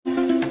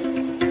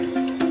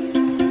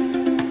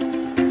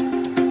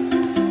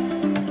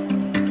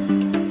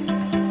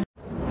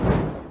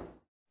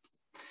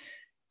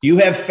You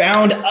have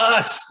found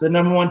us, the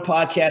 #1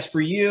 podcast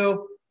for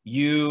you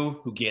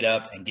who get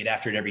up and get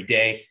after it every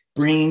day,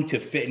 bring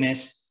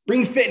fitness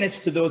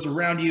to those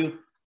around you,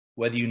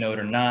 whether you know it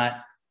or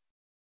not.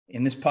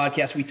 In this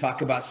podcast, we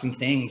talk about some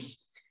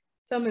things.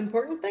 Some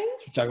important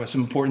things? We talk about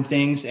some important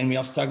things, and we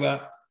also talk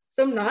about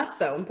some not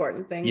so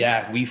important things.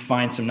 Yeah, we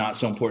find some not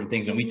so important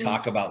things, and we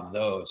talk about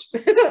those.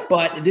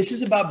 But this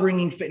is about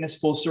bringing fitness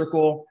full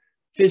circle,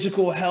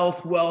 physical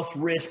health, wealth,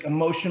 risk,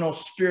 emotional,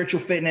 spiritual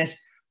fitness,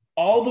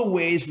 all the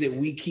ways that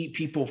we keep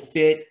people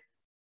fit.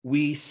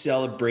 We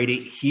celebrate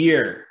it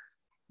here.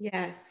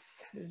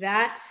 Yes,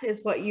 that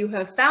is what you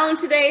have found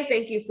today.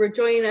 Thank you for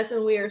joining us,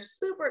 and we are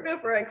super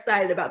duper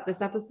excited about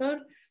this episode.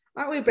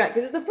 Aren't we, Brett?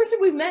 Because it's the first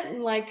time we've met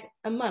in like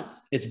a month.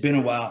 It's been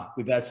a while.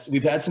 We've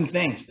had some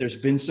things. There's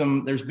been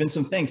some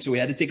things. So we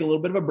had to take a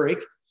little bit of a break,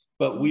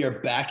 but we are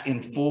back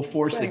in full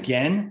force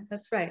again.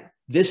 That's right.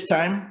 This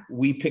time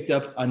we picked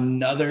up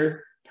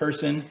another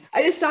person.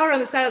 I just saw her on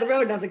the side of the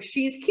road and I was like,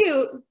 she's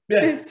cute.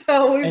 Yeah.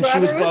 So and she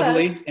was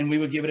bubbly and we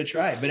would give it a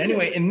try. But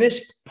anyway, in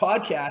this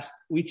podcast,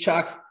 we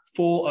chock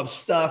full of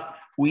stuff.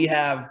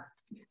 We're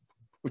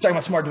talking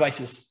about smart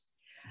devices.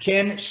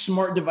 Can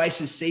smart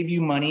devices save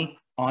you money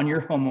on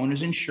your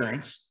homeowner's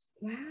insurance?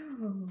 Wow.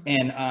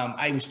 And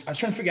I was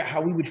trying to figure out how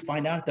we would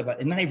find out about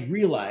it. And then I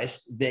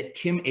realized that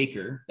Kim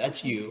Aker,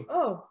 that's you.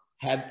 Oh.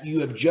 You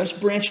have just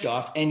branched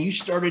off and you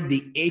started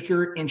the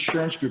Aker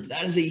Insurance Group.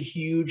 That is a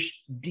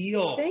huge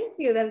deal. Thank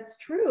you. That's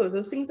true.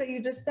 Those things that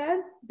you just said,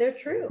 they're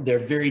true.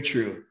 They're very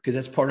true because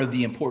that's part of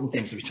the important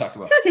things that we talk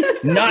about.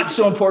 Not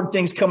so important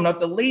things coming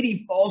up. The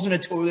lady falls in a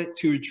toilet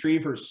to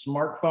retrieve her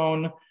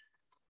smartphone.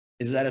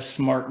 Is that a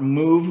smart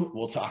move?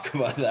 We'll talk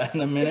about that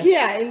in a minute.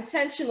 Yeah,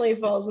 intentionally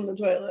falls in the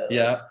toilet.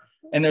 Yeah.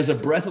 And there's a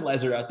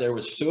breathalyzer out there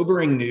with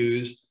sobering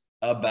news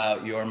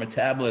about your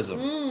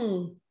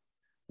metabolism.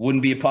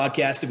 Wouldn't be a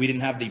podcast if we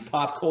didn't have the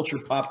pop culture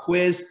pop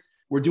quiz.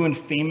 We're doing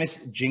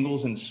famous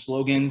jingles and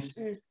slogans.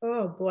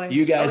 Oh boy.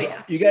 You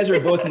guys are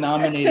both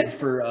nominated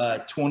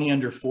for 20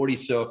 under 40.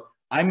 So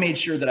I made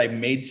sure that I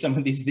made some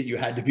of these that you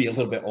had to be a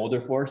little bit older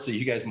for. So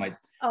you guys might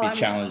be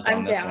challenged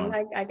on this one.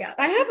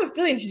 I have a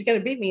feeling she's going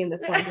to beat me in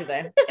this one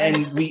today.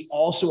 And we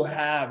also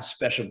have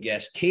special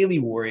guest Kaylee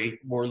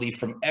Worley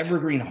from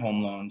Evergreen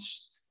Home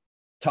Loans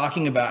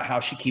talking about how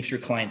she keeps her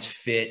clients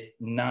fit,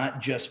 not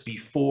just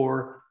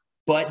before,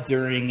 but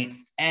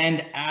during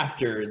and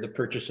after the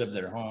purchase of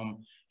their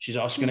home. She's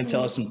also going to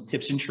tell us some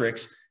tips and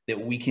tricks that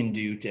we can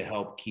do to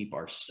help keep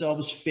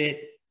ourselves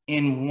fit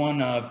in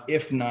one of,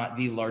 if not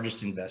the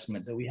largest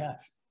investment that we have.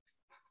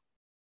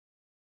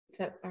 Is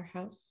that our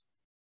house?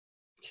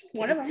 Just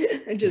one of them.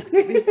 I'm just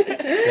kidding.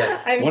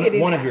 Yeah. I'm kidding.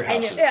 One of your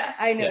houses.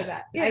 I know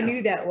that. Yeah. I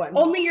knew that one.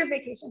 Only your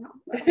vacation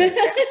home.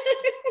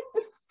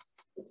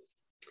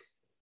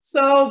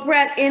 So,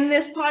 Brett, in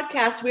this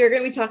podcast, we are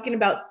going to be talking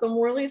about some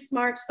really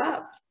smart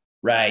stuff.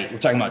 Right. We're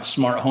talking about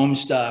smart home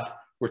stuff.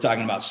 We're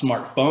talking about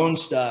smartphone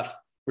stuff.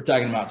 We're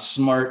talking about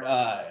smart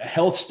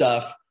health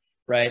stuff.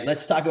 Right.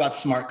 Let's talk about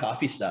smart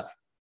coffee stuff.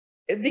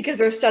 Because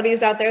there's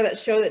studies out there that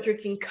show that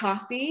drinking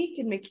coffee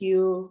can make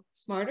you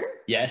smarter.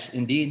 Yes,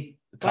 indeed.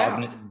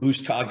 Wow.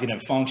 Boost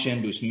cognitive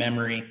function, boost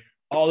memory,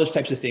 all those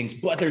types of things.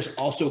 But there's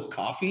also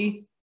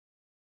coffee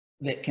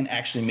that can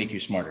actually make you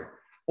smarter,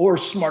 or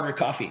smarter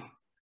coffee.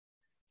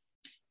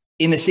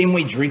 In the same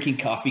way drinking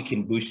coffee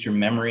can boost your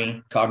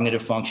memory,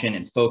 cognitive function,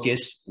 and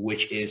focus,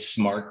 which is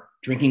smart.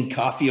 Drinking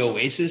coffee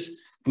Oasis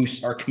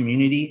boosts our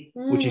community,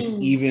 which is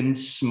even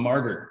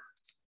smarter.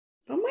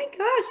 Oh my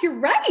gosh, you're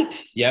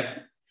right.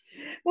 Yep.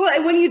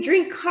 Well, when you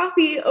drink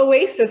coffee,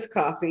 Oasis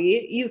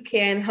coffee, you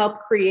can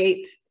help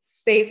create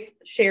safe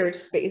shared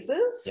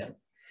spaces.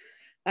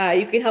 Yeah.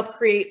 You can help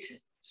create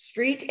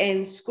street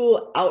and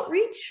school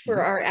outreach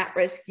for our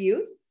at-risk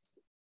youth,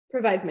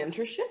 provide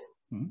mentorship.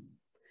 You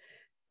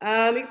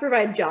can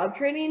provide job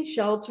training,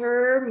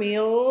 shelter,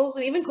 meals,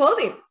 and even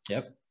clothing.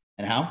 Yep.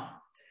 And how?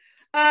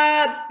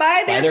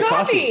 Buy their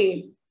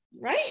coffee.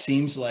 Right?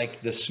 Seems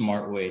like the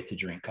smart way to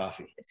drink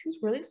coffee. It seems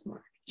really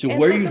smart. So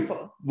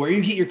where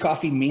you get your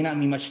coffee may not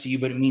mean much to you,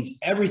 but it means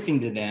everything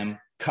to them.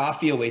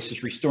 Coffee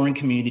Oasis, restoring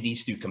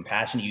communities through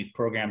compassionate youth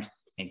programs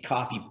and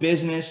coffee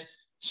business.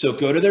 So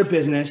go to their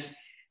business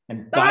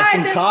and buy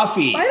some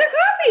coffee. Buy their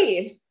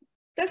coffee.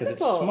 That's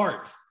simple. It's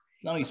smart.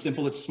 Not only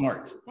simple, it's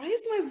smart. Why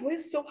is my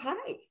voice so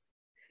high?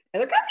 Buy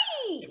their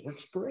coffee. It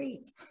works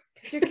great.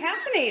 Because you're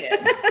caffeinated.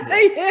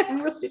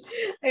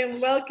 I am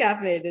well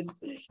caffeinated.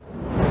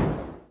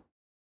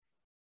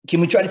 Can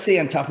we try to stay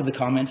on top of the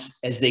comments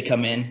as they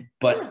come in?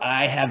 But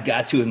I have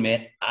got to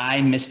admit,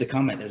 I missed a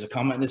comment. There's a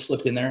comment that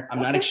slipped in there.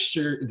 I'm not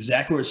sure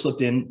exactly where it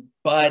slipped in,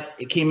 but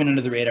it came in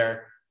under the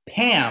radar.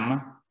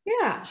 Pam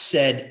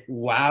said,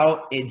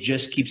 wow, it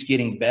just keeps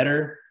getting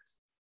better.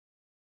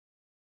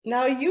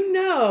 Now, you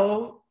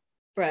know,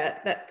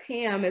 Brett, that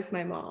Pam is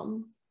my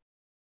mom.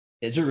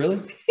 Is it really?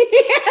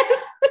 Yes.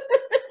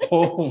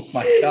 Oh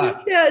my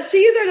God. Yeah,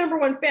 she's our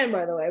 #1 fan,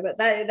 by the way, but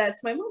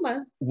that's my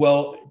mama.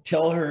 Well,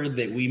 tell her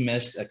that we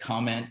missed a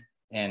comment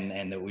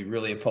and that we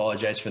really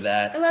apologize for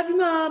that. I love you,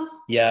 Mom.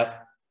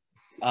 Yep.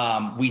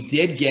 We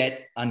did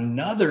get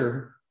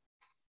another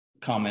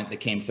comment that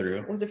came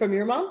through. Was it from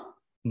your mom?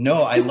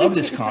 No, I love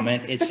this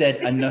comment. It said,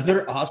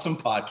 another awesome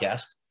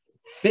podcast.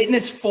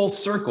 Fitness Full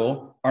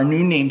Circle, our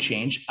new name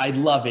change. I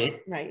love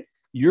it.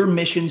 Nice. Your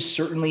mission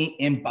certainly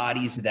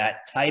embodies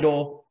that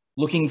title.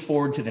 Looking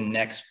forward to the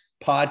next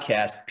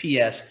podcast.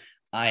 P.S.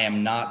 I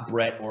am not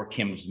Brett or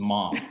Kim's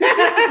mom.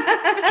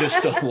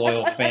 Just a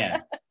loyal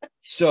fan.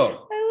 So I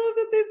love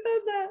that they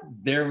said that.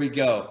 there we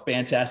go.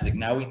 Fantastic.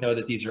 Now we know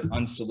that these are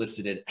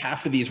unsolicited.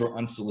 Half of these were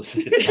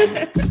unsolicited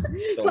comments.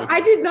 So Well,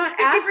 I did not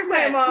ask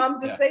my 50%.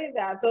 mom to say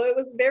that, so it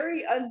was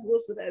very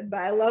unsolicited. But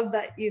I love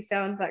that you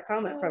found that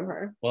comment from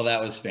her. well,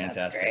 that was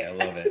fantastic. great. I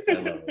love it. I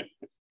love it.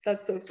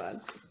 That's so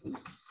fun.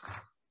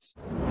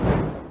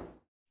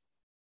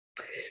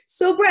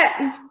 So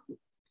Brett,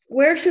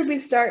 where should we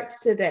start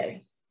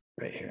today?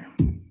 Right here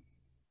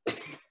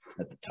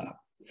at the top.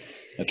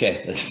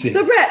 Okay, let's see.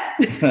 So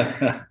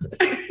Brett,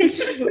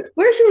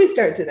 where should we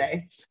start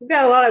today? We've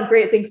got a lot of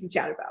great things to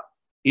chat about.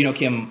 You know,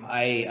 Kim,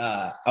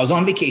 I was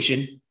on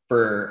vacation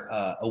for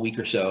a week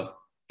or so,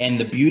 and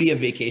the beauty of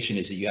vacation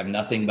is that you have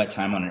nothing but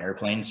time on an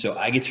airplane. So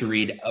I get to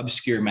read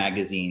obscure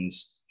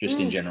magazines just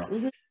in general.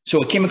 Mm-hmm.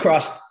 So I came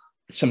across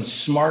some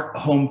smart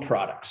home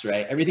products,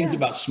 right? Everything's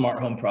about smart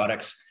home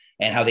products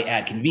and how they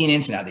add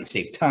convenience and how they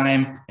save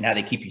time and how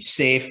they keep you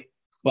safe.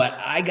 But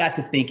I got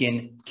to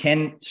thinking,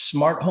 can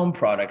smart home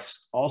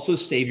products also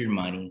save your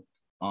money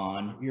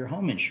on your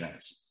home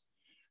insurance?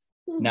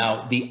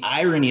 Now, the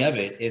irony of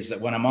it is that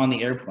when I'm on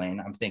the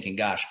airplane, I'm thinking,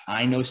 gosh,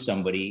 I know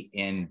somebody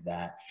in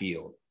that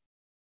field.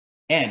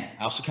 And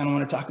I also kind of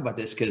want to talk about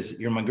this because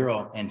you're my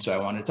girl. And so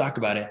I want to talk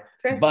about it.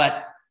 Sure.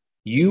 But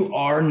you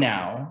are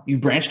now, you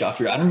branched off,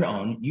 you're out on your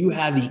own. You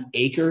have the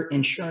Acre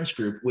Insurance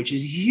Group, which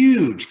is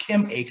huge.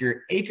 Kim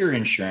Acre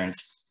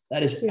Insurance.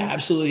 That is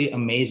absolutely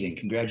amazing.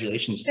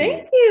 Congratulations.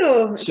 Thank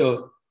you.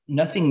 So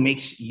nothing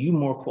makes you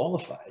more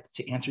qualified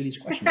to answer these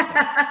questions.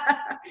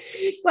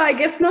 Well, I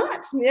guess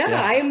not.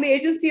 Yeah, I am the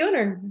agency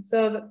owner.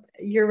 So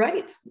you're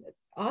right.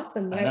 It's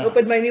awesome. I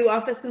opened my new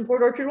office in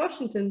Port Orchard,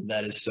 Washington.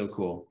 That is so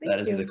cool. Thank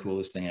That is you. the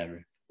coolest thing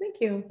ever. Thank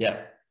you. Yeah.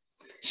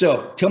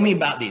 So tell me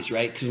about these,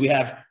 right? Because we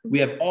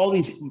have all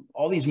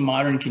these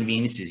modern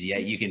conveniences. Yeah,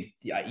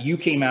 you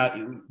came out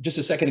just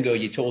a second ago.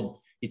 You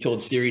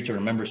told Siri to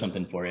remember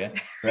something for you,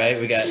 right?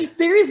 We got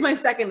Siri's my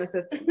second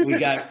assistant. we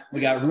got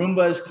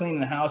Roombas cleaning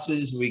the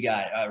houses. We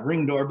got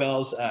Ring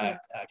doorbells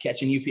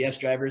catching UPS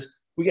drivers.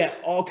 We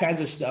got all kinds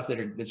of stuff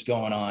that's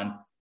going on.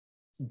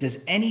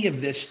 Does any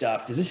of this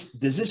stuff does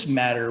this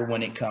matter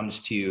when it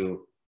comes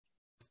to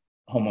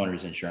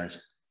homeowners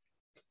insurance?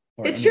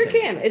 It sure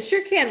can. It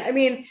sure can. I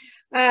mean,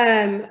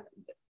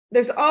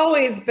 there's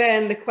always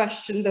been the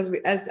questions as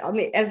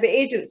the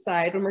agent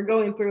side when we're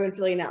going through and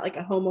filling out like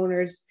a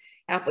homeowner's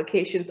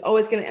application. It's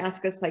always going to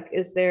ask us like,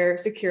 is there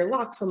secure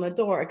locks on the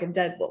door, like a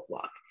deadbolt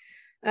lock?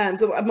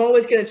 So I'm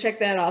always going to check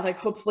that off. Like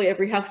hopefully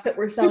every house that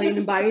we're selling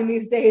and buying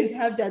these days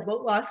have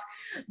deadbolt locks.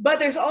 But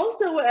there's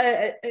also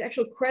an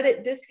actual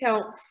credit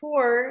discount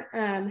for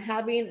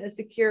having a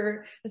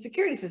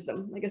security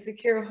system, like a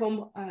secure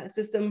home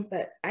system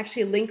that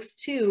actually links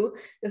to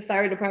the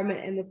fire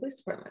department and the police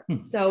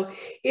department. So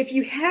if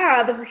you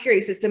have a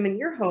security system in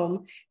your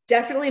home,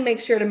 definitely make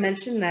sure to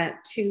mention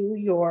that to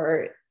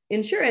your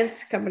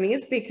insurance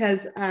companies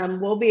because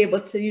we'll be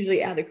able to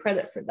usually add a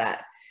credit for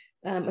that.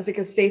 As like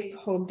a safe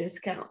home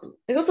discount.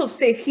 There's also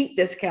safe heat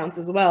discounts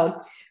as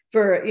well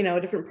for,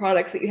 different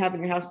products that you have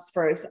in your house as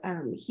far as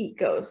heat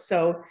goes.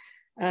 So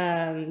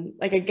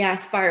like a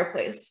gas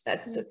fireplace,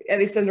 that's at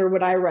least under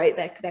what I write,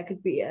 that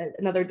could be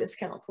another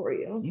discount for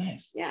you.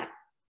 Nice. Yeah.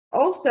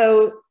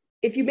 Also,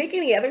 if you make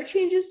any other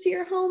changes to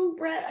your home,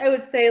 Brett, I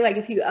would say like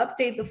if you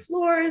update the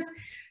floors,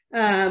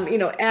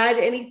 add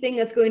anything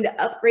that's going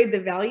to upgrade the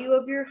value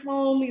of your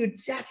home, you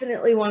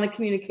definitely want to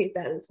communicate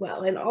that as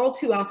well. And all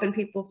too often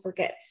people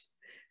forget.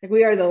 Like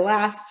we are the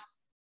last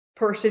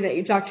person that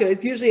you talk to.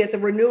 It's usually at the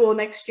renewal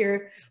next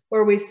year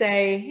where we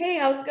say, hey,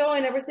 how's it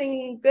going?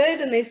 Everything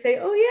good? And they say,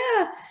 oh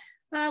yeah,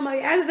 I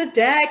added a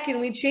deck and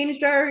we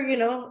changed our,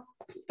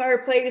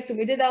 fireplace and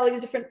we did all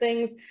these different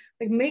things.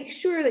 Like make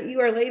sure that you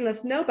are letting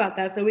us know about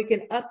that so we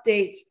can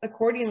update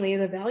accordingly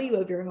the value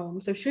of your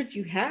home. So should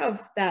you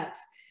have that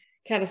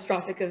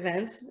catastrophic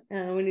event,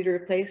 we need to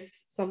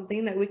replace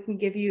something, that we can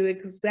give you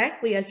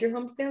exactly as your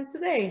home stands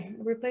today,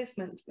 a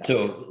replacement.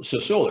 So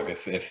solar,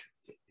 if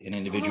an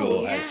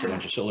individual has a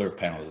bunch of solar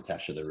panels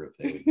attached to the roof,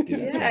 they would do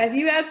that. Yeah, if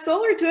you add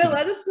solar to it,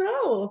 let us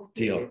know.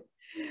 Deal.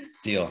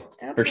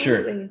 Absolutely. For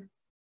sure.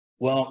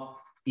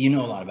 Well, you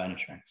know a lot about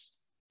insurance.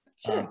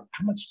 Sure.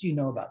 How much do you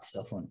know about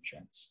cell phone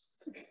insurance?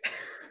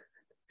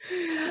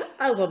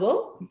 A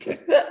little. Okay.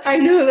 I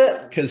know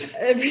that because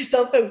every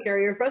cell phone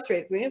carrier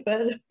frustrates me,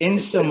 but in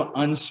some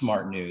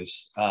unsmart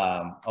news,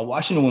 a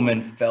Washington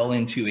woman fell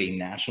into a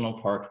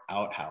national park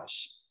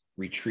outhouse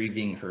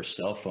retrieving her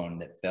cell phone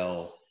that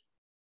fell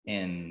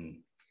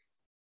in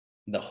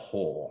the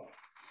hole.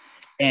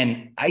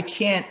 And I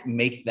can't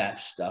make that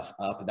stuff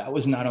up. That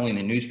was not only in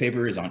the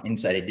newspaper, it was on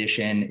Inside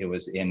Edition. It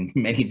was in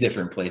many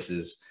different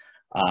places.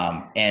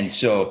 And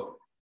so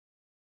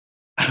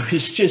I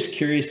was just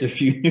curious if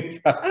you knew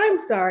that. I'm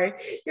sorry.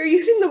 You're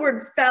using the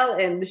word fell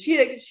in. She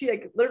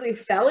like literally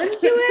fell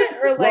into it,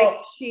 or like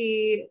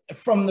she.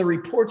 From the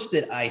reports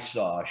that I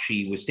saw,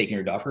 she was taking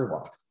her dog for a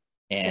walk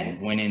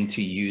and went in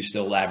to use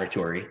the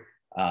lavatory.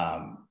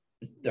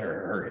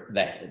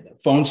 The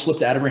phone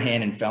slipped out of her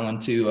hand and fell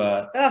into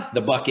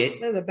the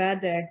bucket. That was a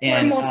bad day.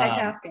 And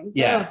multitasking.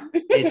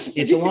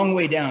 It's a long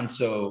way down.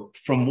 So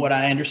from what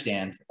I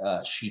understand,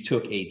 she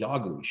took a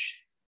dog leash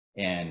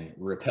and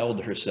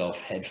rappelled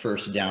herself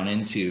headfirst down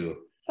into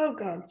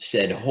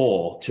said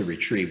hole to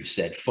retrieve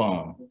said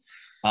phone.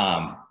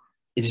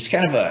 It's just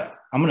kind of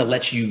I'm going to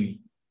let you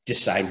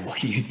decide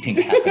what you think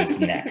happens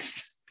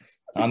next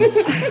on this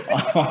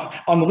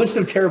on the list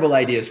of terrible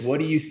ideas. What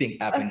do you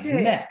think happens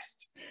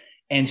next?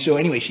 And so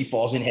anyway, she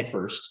falls in head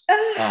first.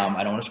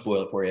 I don't want to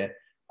spoil it for you.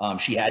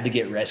 She had to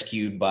get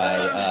rescued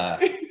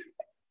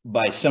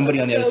by somebody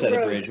on the other side of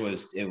the bridge.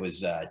 It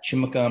was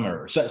Chimacum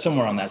or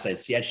somewhere on that side.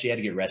 She had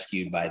to get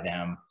rescued by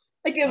them.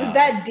 Like it was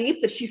that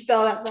deep that she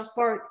fell that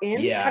far in.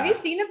 Yeah. Have you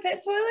seen a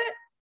pit toilet?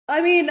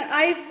 I mean,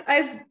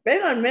 I've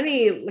been on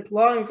many like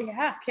long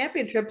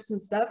camping trips and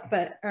stuff,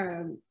 but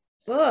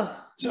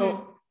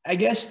So I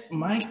guess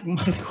my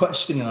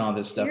question in all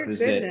this stuff is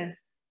that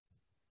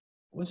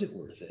was it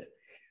worth it?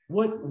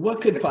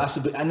 What could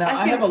possibly? And now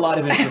I have a lot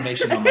of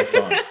information on my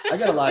phone. I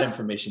got a lot of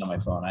information on my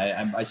phone.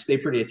 I stay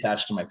pretty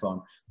attached to my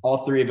phone. All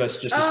three of us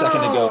just a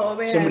second ago,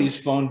 somebody's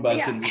phone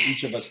buzzed, and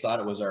each of us thought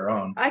it was our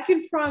own. I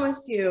can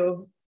promise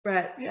you,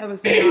 Brett, that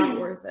was not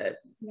worth it.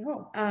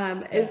 No.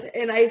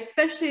 And I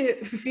especially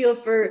feel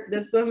for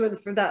this woman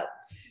for that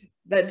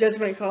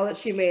judgment call that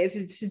she made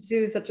to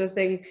do such a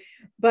thing.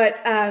 But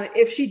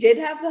if she did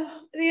have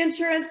the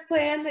insurance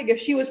plan, like if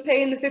she was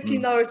paying the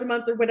 $15 a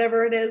month or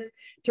whatever it is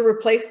to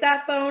replace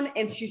that phone,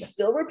 and she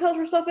still repelled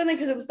herself in it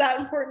because it was that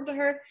important to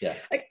her. Yeah.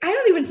 Like I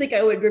don't even think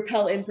I would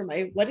repel in for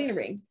my wedding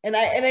ring. And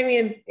I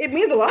mean, it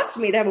means a lot to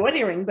me to have a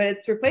wedding ring, but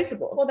it's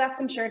replaceable. Well, that's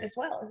insured as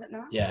well, is it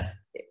not? Yeah.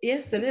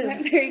 Yes, it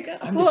is. There you go.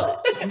 I'm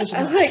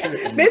like,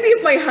 maybe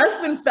if my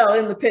husband fell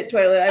in the pit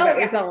toilet, I might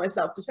repel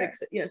myself to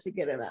fix it, to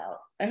get him out.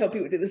 I hope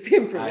he would do the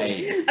same for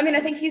me. I mean, I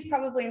think he's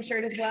probably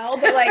insured as well,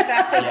 but like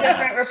that's a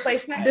different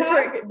replacement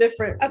cost.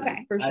 Different.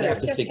 Okay. For sure. I'd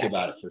have to think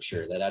about it for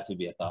sure. That'd have to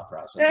be a thought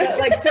process.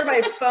 Like for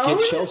my phone,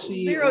 get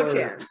Chelsea zero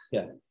chance.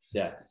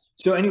 Yeah.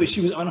 So anyway, she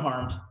was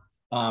unharmed.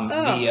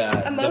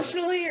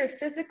 Emotionally or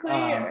physically,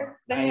 or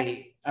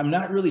I'm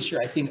not really sure.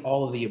 I think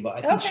all of the above.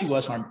 I think she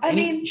was harmed. I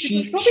mean,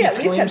 she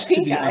claims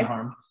to be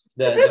unharmed.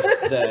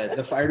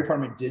 The fire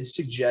department did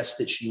suggest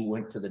that she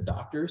went to the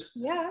doctors.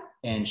 Yeah.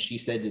 And she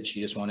said that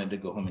she just wanted to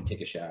go home and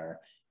take a shower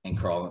and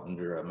crawl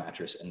under a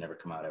mattress and never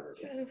come out ever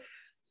again.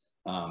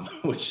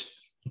 Which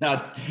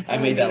I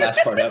made that last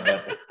part up,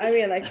 but I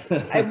mean, like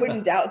I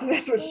wouldn't doubt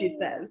that's what she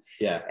said.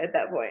 Yeah. At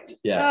that point.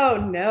 Yeah. Oh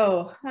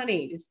no,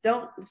 honey, just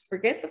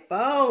forget the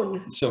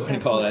phone. So we're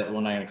not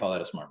going to call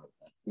that a smart move.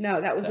 No,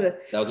 that was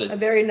a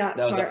very not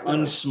smart. That was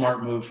an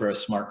unsmart move for a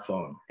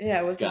smartphone.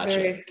 Yeah, it was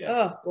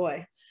oh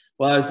boy.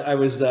 Well, I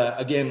was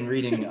again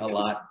reading a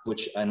lot,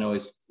 which I know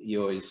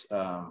you're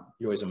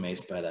always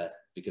amazed by that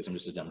because I'm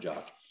just a dumb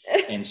jock.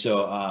 And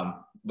so,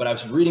 but I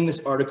was reading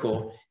this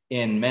article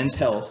in Men's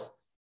Health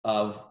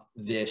of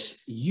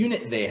this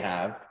unit they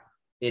have.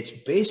 It's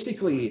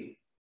basically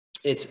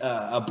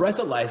a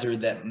breathalyzer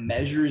that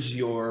measures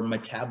your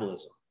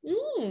metabolism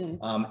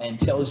and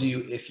tells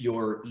you if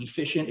you're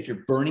efficient, if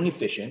you're burning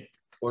efficient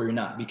or you're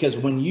not. Because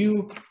when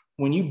you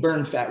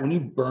burn fat, when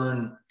you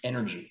burn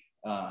energy,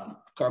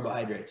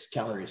 carbohydrates,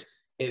 calories,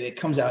 it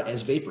comes out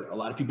as vapor. A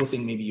lot of people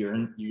think maybe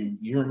you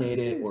urinate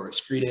it or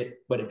excrete it,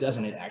 but it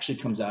doesn't. It actually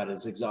comes out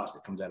as exhaust.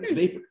 It comes out as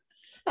vapor.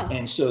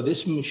 And so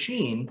this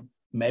machine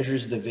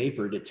measures the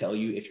vapor to tell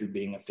you if you're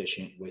being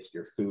efficient with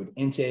your food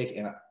intake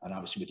and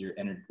obviously with your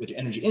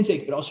energy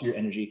intake, but also your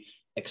energy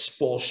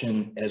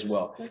expulsion as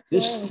well.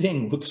 This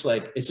thing looks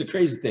like, it's a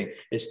crazy thing.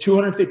 It's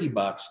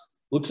 $250.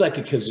 Looks like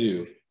a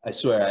kazoo. I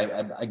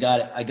swear, I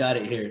got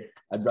it here.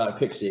 I brought a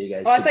picture of you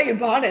guys. Oh, I thought you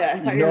bought it. I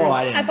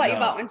didn't. I thought you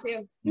bought one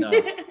too. No.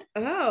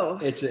 Oh.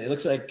 It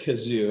looks like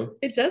kazoo.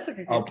 It does look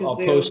like a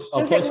kazoo.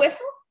 Does it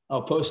whistle?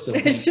 I'll post the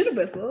link. It should have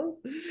whistled.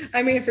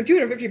 I mean, for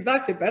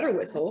 $250, it better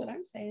whistle. That's what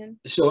I'm saying.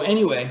 So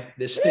anyway,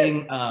 this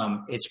thing,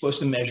 it's supposed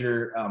to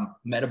measure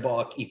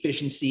metabolic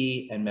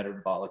efficiency and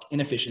metabolic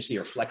inefficiency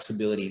or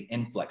flexibility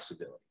and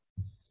inflexibility.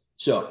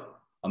 So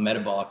a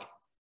metabolic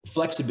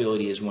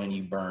flexibility is when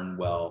you burn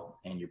well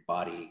and your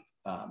body,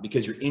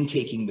 because you're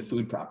intaking the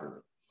food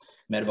properly.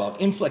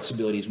 Metabolic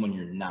inflexibility is when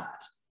you're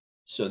not.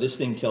 So this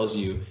thing tells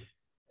you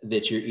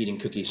that you're eating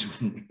cookies,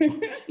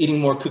 eating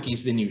more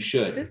cookies than you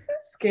should. This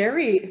is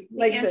scary.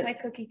 Like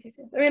anti-cookie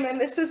kissing. I mean, and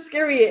this is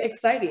scary,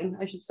 exciting,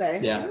 I should say.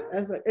 Yeah.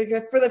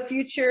 For the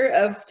future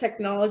of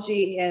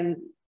technology and,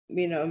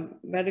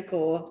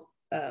 medical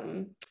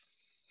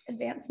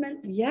advancement.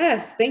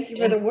 Yes. Thank you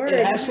for the word.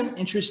 It has some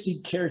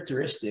interesting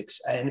characteristics,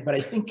 but I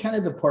think kind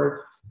of the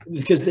part,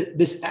 because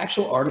this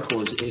actual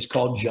article is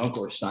called Junk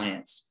or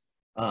Science.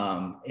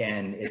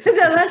 And it's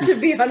that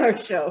should be on our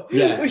show.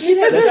 Yeah, we should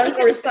have junk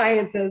or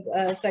science as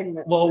a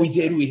segment. Well, we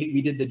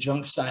did the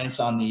junk science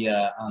on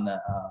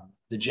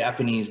the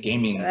Japanese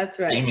gaming. That's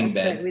right. Gaming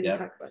That's bed. right. We didn't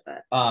talk about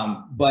that.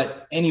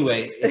 But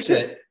anyway, it's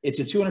a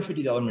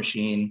 $250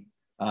 machine,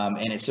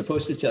 and it's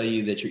supposed to tell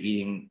you that you're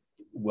eating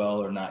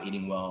well or not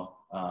eating well,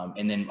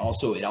 and then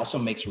it also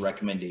makes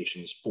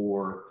recommendations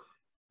for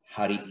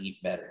how to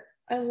eat better.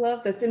 I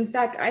love this. In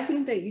fact, I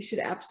think that you should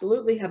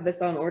absolutely have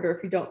this on order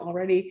if you don't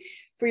already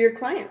for your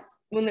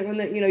clients. When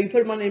you put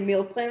them on a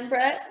meal plan,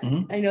 Brett.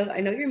 Mm-hmm. I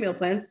know your meal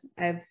plans.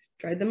 I've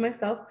tried them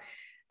myself,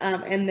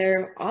 and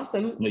they're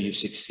awesome. No, you've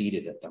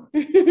succeeded at them.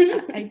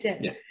 I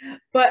did, yeah.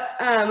 But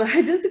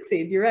I did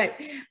succeed. You're right.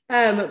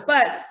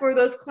 But for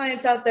those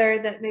clients out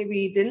there that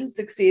maybe didn't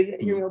succeed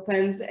at your meal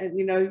plans, and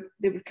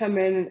they would come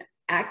in and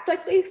act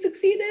like they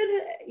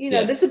succeeded,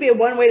 this would be a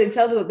one way to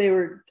tell them that they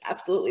were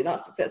absolutely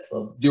not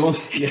successful. I don't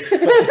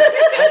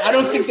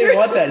think they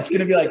want that. It's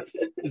gonna be like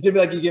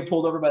you get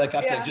pulled over by the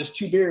cops, like, just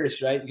 2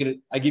 beers, right?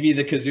 I give you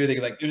the kazoo.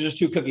 They're like, there's just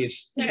 2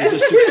 cookies. Brett,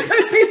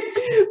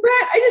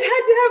 I just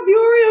had to have the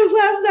Oreos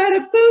last night.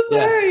 I'm so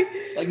sorry.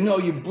 Yeah. Like, no,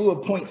 you blew a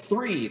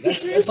 0.3.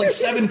 That's like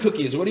 7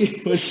 cookies. What are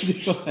you doing?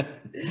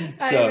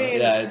 So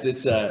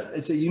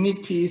it's a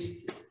unique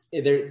piece.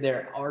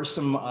 There are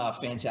some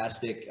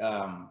fantastic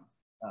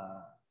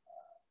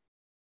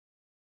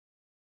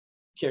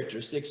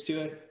characteristics to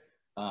it,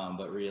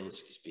 but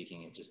realistically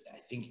speaking, I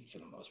think for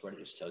the most part, it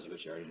just tells you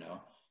what you already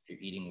know. If you're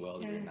eating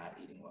well, you're not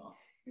eating well.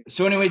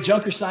 So anyway,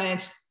 junk or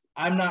science,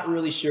 I'm not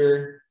really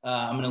sure.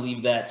 I'm going to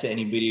leave that to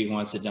anybody who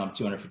wants to dump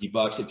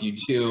 $250. If you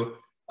do,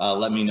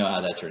 let me know how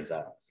that turns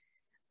out.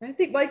 I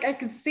think I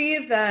could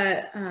see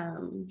that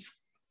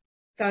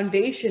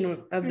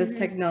foundation of this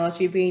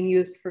technology being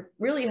used for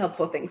really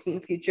helpful things in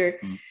the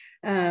future,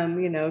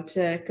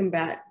 to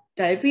combat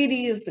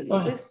diabetes and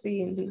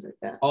obesity and things like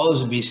that. All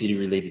those obesity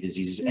related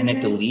diseases. And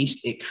at the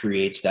least, it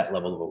creates that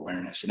level of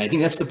awareness. And I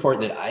think that's the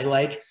part that I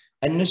like.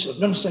 I don't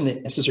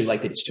necessarily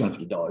like that it's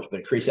 $250, but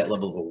it creates that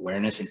level of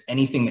awareness, and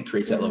anything that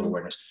creates that level of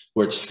awareness,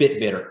 where it's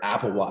Fitbit or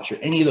Apple Watch or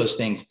any of those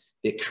things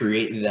that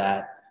create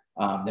that,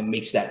 that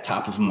makes that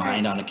top of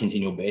mind on a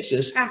continual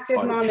basis. Active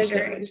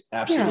monitoring.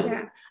 Absolutely.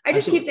 Yeah. I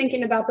just keep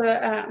thinking about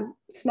the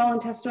small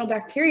intestinal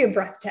bacteria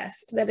breath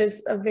test. That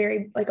is a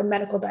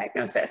medical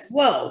diagnosis.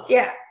 Whoa.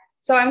 Yeah.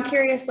 So I'm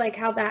curious,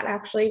 how that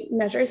actually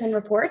measures and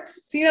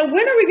reports. So,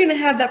 when are we going to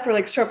have that for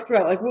strep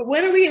throat?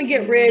 When are we going to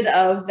get rid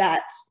of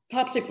that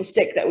popsicle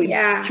stick that we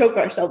choke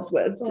ourselves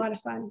with? It's a lot of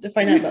fun to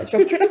find out about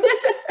strep throat.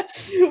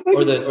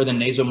 or the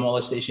nasal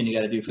molestation you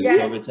got to do for the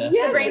COVID test.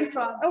 Yeah, the brain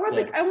swab. I want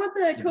the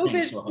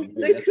COVID.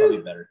 That's probably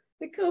better.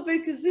 The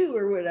COVID kazoo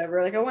or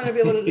whatever. I want to be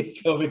able to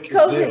just COVID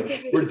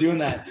kazoo. We're doing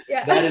that.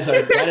 Yeah. That is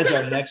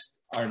our next.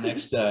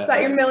 Is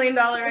that your $1 million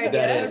idea?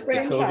 That is the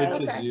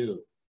COVID kazoo.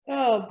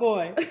 Oh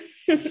boy.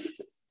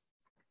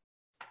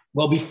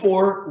 Well,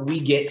 before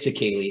we get to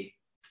Kaylee,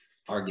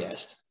 our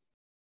guest,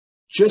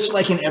 just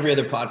like in every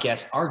other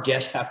podcast, our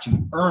guests have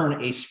to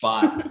earn a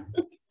spot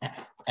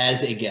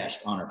as a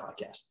guest on our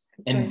podcast.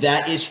 And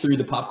that is through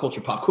the Pop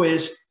Culture Pop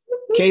Quiz.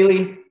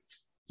 Kaylee,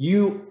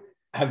 you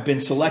have been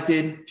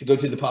selected to go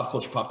through the Pop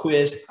Culture Pop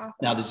Quiz. Awesome.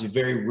 Now, this is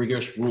very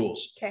rigorous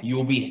rules. Okay. You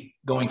will be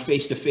going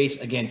face to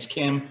face against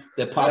Kim,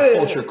 the pop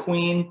culture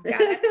queen.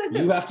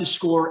 You have to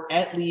score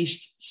at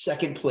least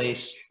second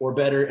place or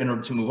better in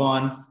order to move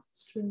on.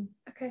 It's true.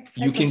 Okay.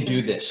 You can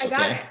do this. I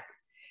got it.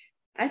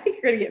 I think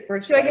you're gonna get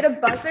first. Do I get a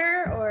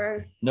buzzer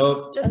or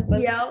nope? Just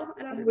yell.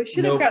 I don't know. We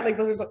should have got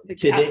buzzers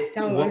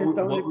down on your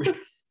phone.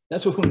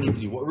 That's what we need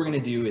to do. What we're gonna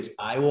do is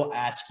I will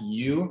ask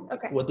you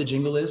what the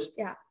jingle is.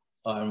 Yeah.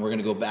 And we're going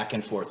to go back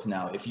and forth.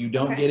 Now, if you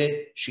don't get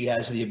it, she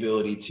has the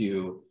ability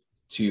to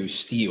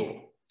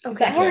steal. Okay. Is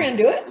that how we're going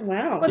to do it?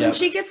 Wow. Well, then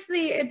she gets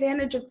the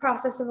advantage of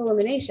process of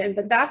elimination,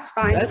 but that's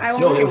fine.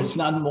 It's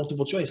not a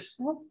multiple choice.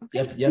 Oh,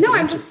 okay.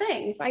 I'm just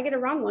saying, if I get a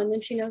wrong one,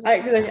 then she knows.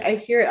 I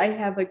hear it. I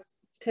have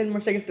 10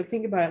 more seconds to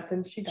think about it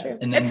than she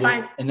does. And then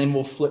fine. And then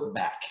we'll flip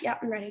back. Yeah,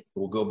 I'm ready.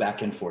 We'll go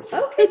back and forth.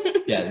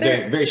 Okay. Yeah,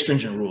 very, very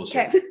stringent rules.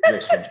 Okay.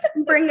 Very stringent.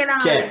 Bring it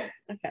on. Okay.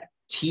 Okay.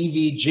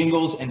 TV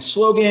jingles and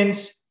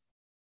slogans.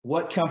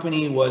 What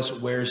company was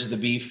Where's the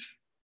Beef?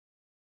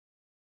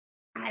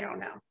 I don't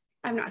know.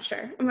 I'm not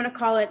sure. I'm going to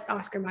call it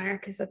Oscar Mayer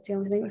because that's the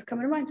only thing that's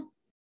coming to mind.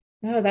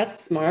 Oh,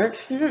 that's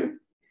smart.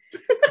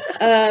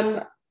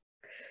 I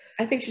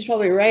think she's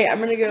probably right. I'm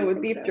going to go with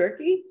beef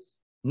jerky.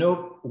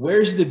 Nope.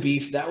 Where's the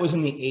Beef? That was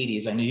in the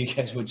 80s. I knew you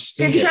guys would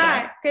still get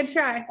that. Good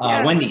try.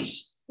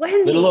 Wendy's.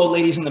 Little old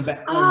ladies in the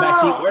back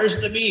seat.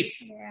 Where's the beef?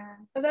 Yeah.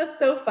 Oh, that's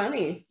so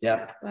funny.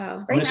 Yeah.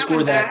 Wow. I'm going to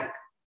score that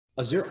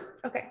a 0.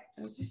 Okay.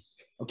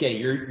 Okay,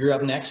 you're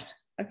up next.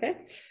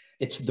 Okay.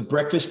 It's the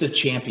Breakfast of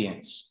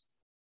Champions.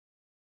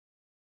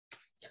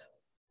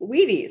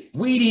 Wheaties.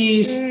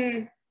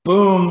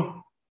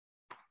 Boom.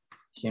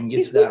 Kim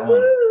gets that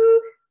one.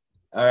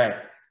 All right.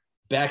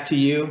 Back to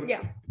you.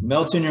 Yeah.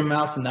 Melts in your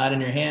mouth, not in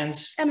your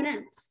hands.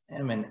 M&M's.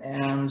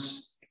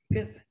 M&M's.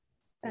 Good.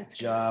 That's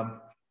good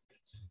job.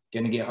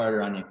 Gonna get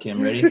harder on you,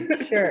 Kim. Ready?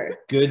 Sure.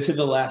 Good to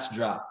the last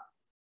drop.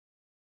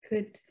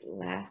 Good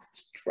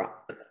last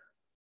drop.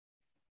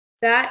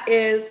 That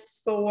is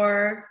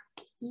for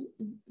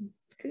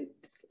good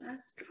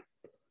last drop.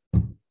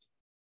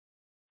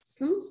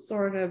 Some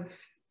sort of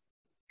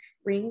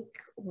drink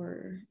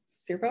or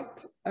syrup.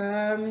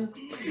 Let's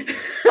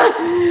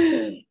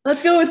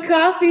go with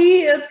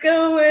coffee. Let's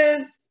go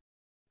with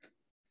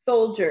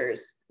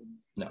Folgers.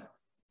 No.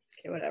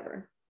 Okay,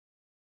 whatever.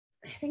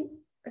 I think,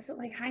 is it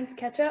like Heinz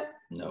ketchup?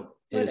 No,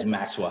 it is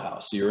Maxwell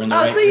House. You're in the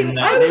right So you,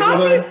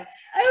 neighborhood.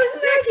 I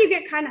feel like you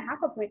get kind of half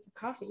a point for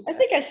coffee. I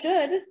think I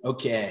should.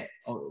 Okay.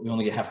 Oh, you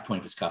only get half a point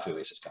if it's Coffee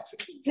Oasis coffee,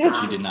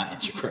 which you did not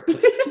answer correctly.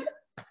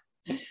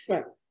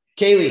 Smart.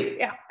 Kaylee.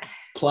 Yeah.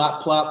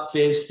 Plop, plop,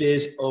 fizz,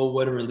 fizz. Oh,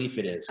 what a relief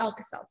it is.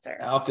 Alka-Seltzer.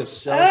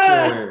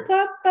 Alka-Seltzer.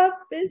 Pop, pop,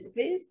 fizz,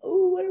 fizz.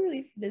 Oh, what a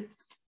relief it is.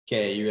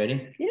 Okay, you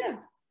ready? Yeah.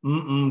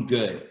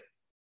 Good.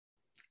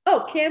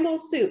 Oh, Campbell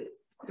soup.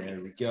 There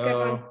we Good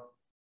one. go.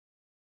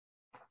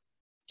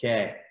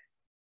 Okay.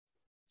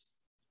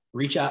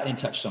 Reach out and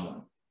touch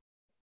someone.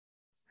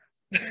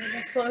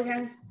 The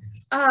slogan.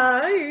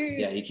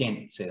 Yeah, you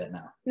can't say that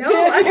now. No,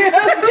 I was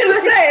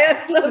gonna say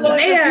it's the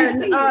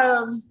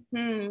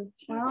man.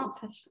 Well,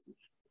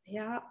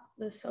 yeah,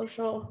 the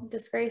social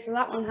disgrace of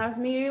that one has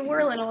me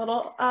whirling a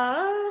little.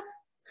 I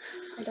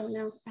don't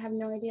know. I have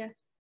no idea.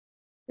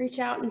 Reach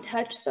out and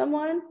touch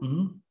someone.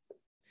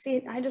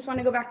 See, I just want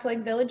to go back to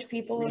like Village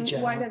People and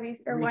YW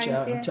or reach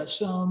out and YMCA. touch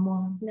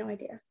someone. No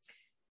idea.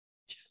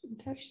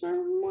 touch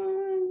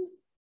someone.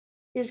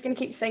 You're just gonna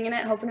keep singing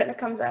it, hoping that it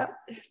comes out.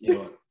 You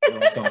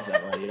won't come up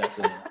that way. You'd have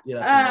to know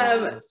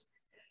what it is.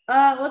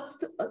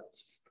 Let's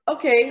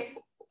okay.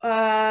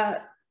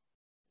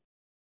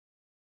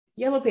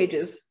 Yellow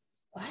Pages.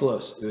 What?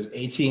 Close. It was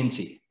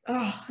AT&T.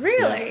 Oh,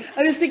 Really?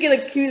 I'm just thinking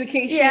like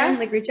communication, Yeah.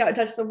 like reach out and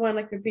touch someone,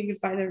 like if you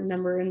could find a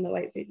number in the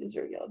White Pages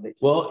or Yellow Pages.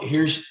 Well,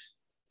 here's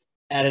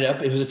added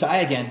up. It was a tie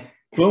again.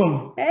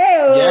 Boom.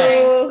 Hey,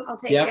 Yes. I'll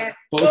take Yep. it.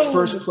 Both Boom.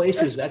 first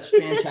places. That's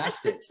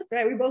fantastic.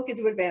 right. We both get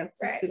to advance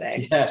this Right.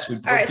 today. Yes. We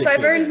both All right, get so I've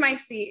to earned it. my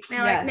seat.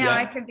 Now, Yeah. now Yeah.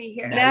 I can be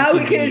here. Now you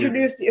we can can do your-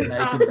 introduce you.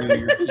 Now you can do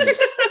your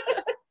piece.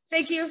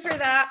 Thank you for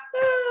that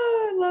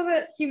I love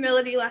it.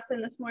 humility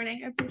lesson this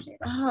morning. I appreciate it.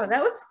 Oh,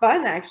 that was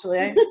fun actually.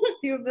 I a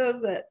few of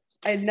those that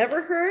I'd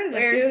never heard, and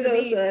Where's a few of the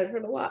those beat? that I've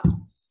heard a lot.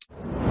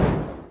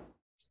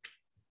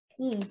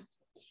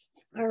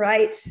 All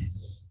right.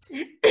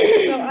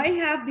 So I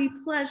have the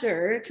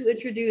pleasure to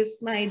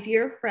introduce my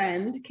dear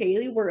friend,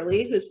 Kaylee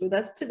Worley, who's with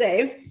us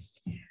today.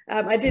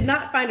 I did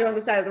not find her on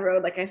the side of the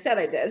road like I said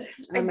I did.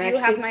 I do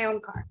have my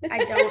own car. I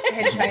don't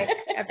hitchhike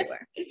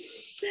everywhere.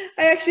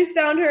 I actually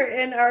found her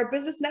in our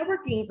business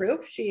networking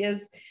group. She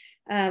is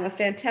a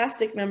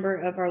fantastic member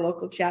of our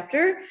local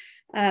chapter.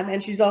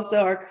 And she's also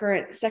our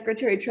current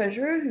secretary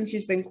treasurer, and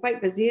she's been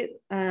quite busy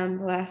the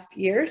last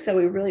year. So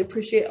we really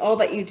appreciate all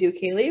that you do,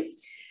 Kaylee.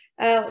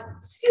 A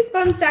few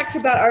fun facts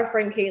about our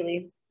friend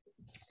Kaylee.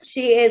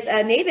 She is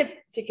a native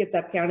to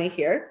Kitsap County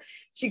here.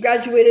 She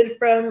graduated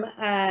from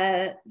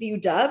the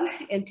UW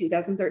in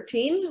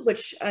 2013,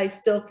 which I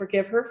still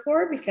forgive her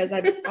for because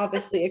I'm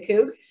obviously a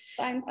coug. It's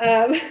fine.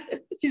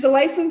 She's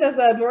licensed as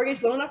a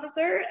mortgage loan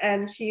officer,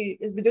 and she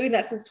has been doing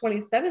that since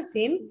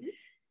 2017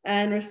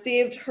 and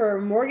received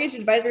her mortgage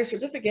advisor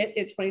certificate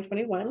in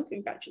 2021.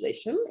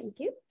 Congratulations. Thank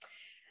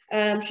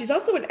you. She's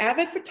also an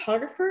avid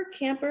photographer,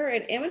 camper,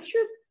 and amateur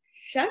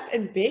chef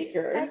and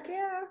baker. Heck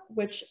yeah.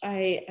 Which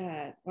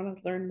I want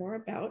to learn more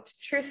about.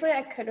 Truthfully,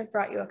 I could have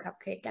brought you a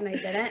cupcake and I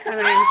didn't, and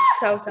I'm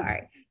so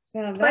sorry.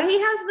 But he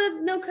has the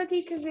no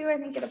cookie kazoo. I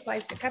think it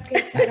applies to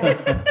cupcakes. I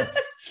don't know.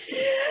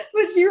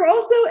 But you're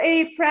also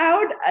a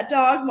proud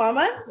dog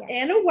mama Yes.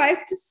 and a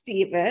wife to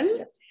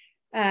Stephen.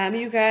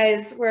 You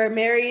guys were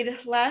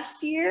married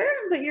last year,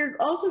 but you're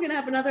also going to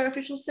have another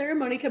official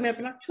ceremony coming up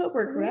in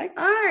October, correct?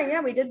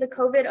 Yeah, we did the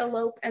COVID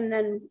elope and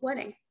then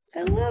wedding.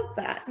 I love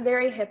that. It's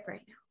very hip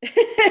right now.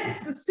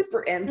 It's the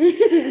super in.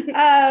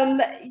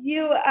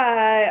 You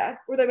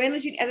were the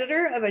managing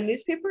editor of a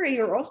newspaper, and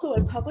you're also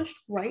a published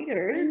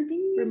writer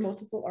for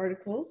multiple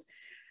articles.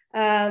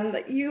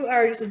 You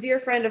are just a dear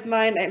friend of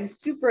mine. I'm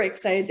super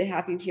excited to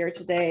have you here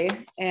today,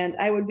 and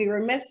I would be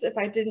remiss if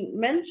I didn't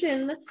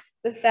mention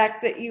the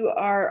fact that you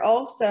are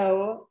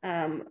also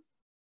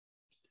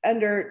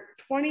under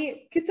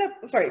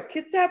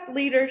Kitsap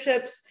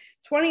Leadership's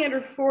 20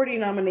 under 40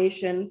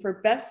 nomination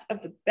for Best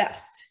of the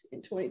Best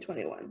in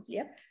 2021.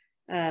 Yep.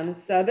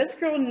 So this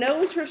girl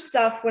knows her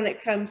stuff when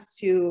it comes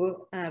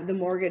to the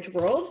mortgage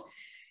world.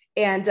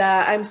 And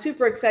I'm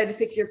super excited to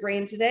pick your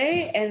brain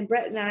today. And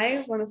Brett and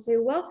I want to say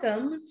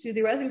welcome to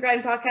the Rise and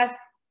Grind podcast,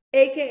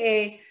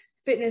 AKA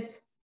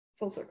Fitness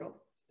Full Circle.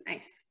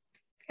 Nice.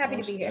 Happy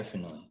to be here.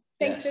 Definitely.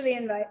 Thanks for the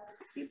invite.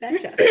 You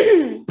betcha.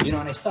 You know,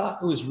 and I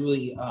thought it was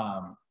really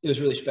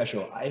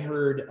special. I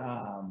heard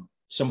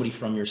somebody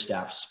from your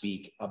staff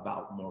speak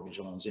about mortgage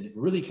loans, and it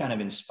really kind of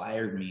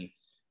inspired me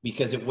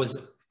because it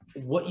was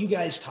what you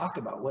guys talk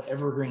about, what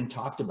Evergreen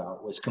talked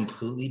about was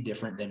completely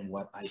different than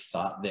what I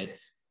thought that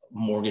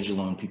mortgage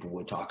loan people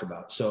would talk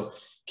about. So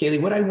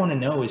Kaylee, what I want to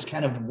know is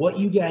kind of what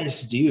you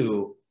guys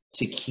do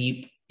to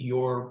keep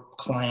your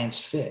clients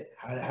fit?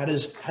 How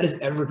does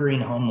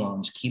Evergreen Home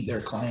Loans keep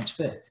their clients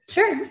fit?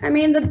 Sure. I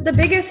mean, the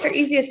biggest or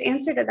easiest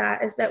answer to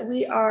that is that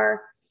we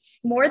are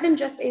more than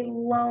just a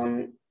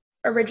loan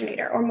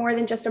originator or more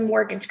than just a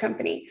mortgage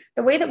company.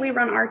 The way that we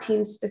run our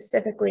team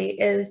specifically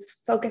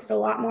is focused a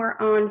lot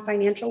more on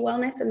financial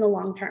wellness in the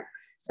long term.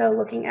 So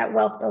looking at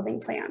wealth building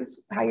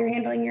plans, how you're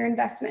handling your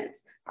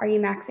investments, are you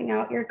maxing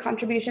out your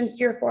contributions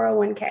to your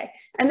 401k,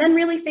 and then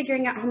really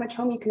figuring out how much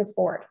home you can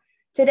afford.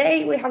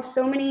 Today, we have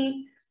so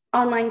many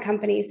online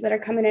companies that are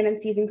coming in and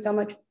seizing so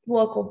much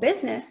local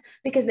business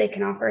because they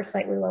can offer a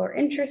slightly lower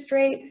interest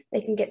rate.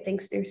 They can get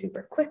things through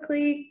super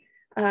quickly.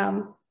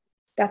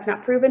 That's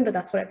not proven, but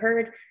that's what I've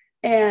heard.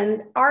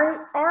 And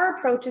our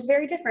approach is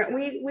very different.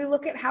 We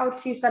look at how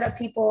to set up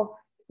people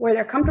where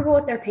they're comfortable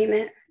with their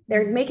payment,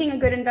 they're making a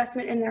good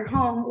investment in their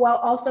home while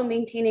also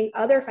maintaining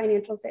other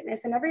financial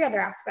fitness in every other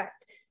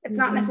aspect. It's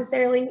not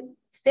necessarily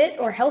fit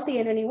or healthy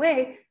in any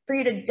way for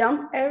you to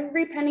dump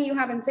every penny you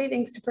have in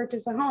savings to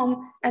purchase a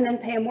home and then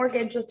pay a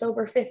mortgage that's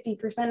over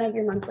 50% of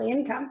your monthly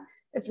income.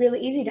 It's really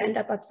easy to end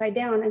up upside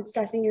down and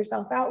stressing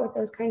yourself out with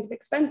those kinds of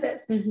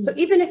expenses. So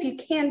even if you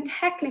can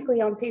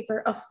technically on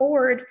paper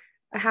afford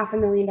a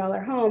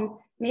 $500,000 home,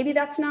 maybe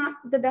that's not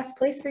the best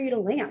place for you to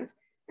land.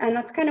 And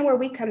that's kind of where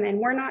we come in.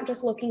 We're not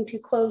just looking to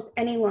close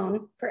any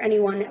loan for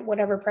anyone at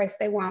whatever price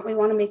they want. We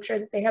want to make sure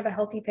that they have a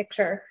healthy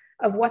picture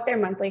of what their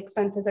monthly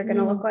expenses are going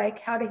to look like,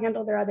 how to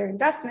handle their other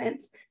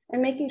investments,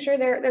 and making sure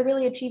they're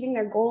really achieving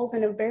their goals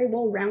in a very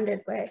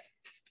well-rounded way.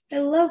 I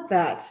love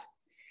that.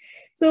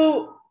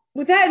 So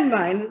with that in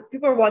mind,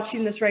 people are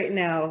watching this right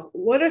now.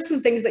 What are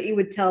some things that you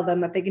would tell them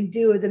that they can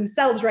do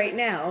themselves right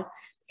now,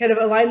 kind of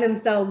align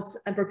themselves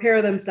and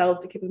prepare themselves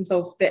to keep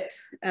themselves fit,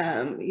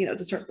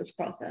 to start this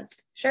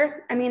process?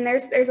 Sure. I mean,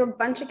 there's a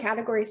bunch of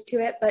categories to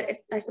it, but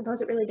I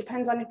suppose it really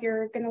depends on if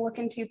you're going to look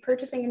into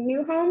purchasing a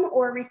new home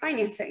or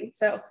refinancing.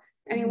 So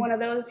any one of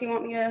those you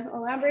want me to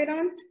elaborate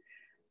on?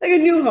 Like a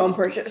new home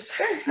purchase.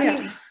 Sure. I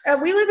mean,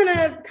 we live in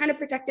a kind of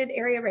protected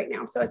area right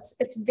now. So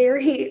it's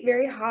very,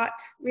 very hot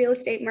real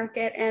estate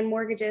market, and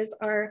mortgages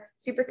are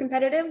super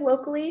competitive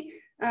locally.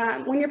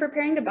 When you're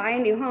preparing to buy a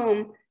new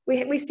home,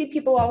 we see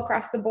people all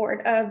across the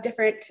board of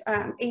different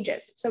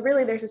ages. So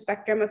really there's a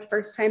spectrum of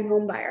first-time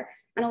home buyer.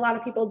 And a lot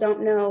of people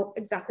don't know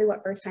exactly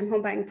what first-time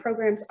home buying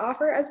programs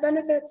offer as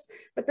benefits.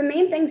 But the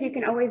main things you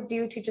can always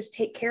do to just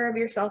take care of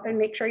yourself and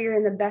make sure you're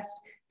in the best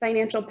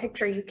financial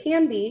picture you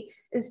can be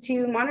is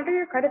to monitor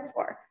your credit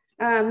score.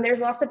 There's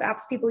lots of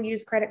apps people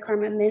use, Credit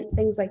Karma, Mint,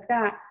 things like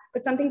that.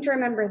 But something to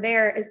remember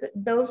there is that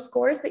those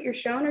scores that you're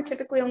shown are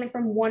typically only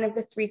from one of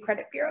the 3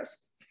 credit bureaus.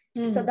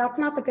 So that's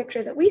not the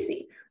picture that we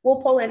see.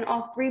 We'll pull in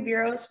all 3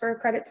 bureaus for a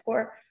credit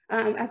score,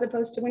 as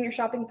opposed to when you're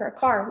shopping for a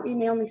car, you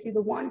may only see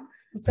the one.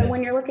 Okay. So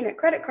when you're looking at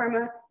Credit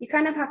Karma, you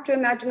kind of have to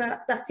imagine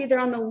that that's either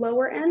on the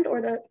lower end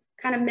or the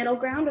kind of middle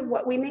ground of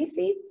what we may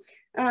see.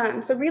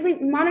 So really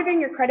monitoring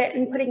your credit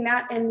and putting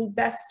that in the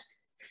best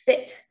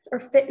fit or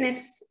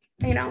fitness,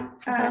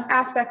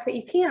 aspect that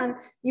you can.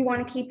 You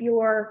want to keep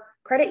your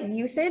credit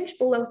usage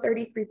below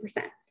 33%.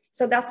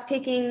 So that's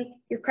taking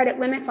your credit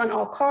limits on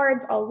all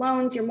cards, all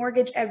loans, your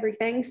mortgage,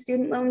 everything,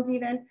 student loans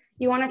even.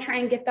 You want to try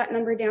and get that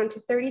number down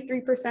to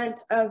 33%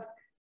 of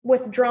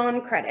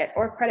withdrawn credit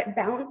or credit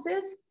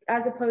balances,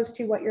 as opposed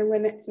to what your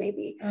limits may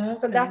be. Okay.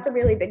 So that's a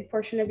really big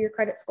portion of your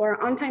credit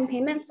score. On-time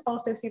payments,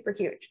 also super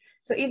huge.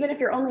 So even if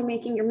you're only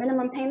making your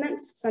minimum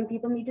payments, some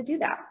people need to do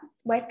that.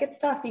 Life gets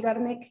tough. You got to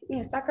make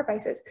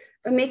sacrifices.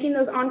 But making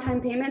those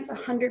on-time payments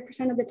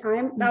 100% of the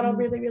time, that'll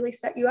really, really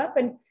set you up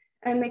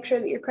and make sure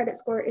that your credit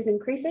score is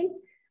increasing.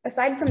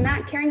 Aside from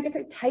that, carrying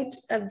different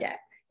types of debt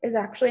is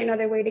actually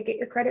another way to get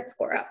your credit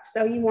score up.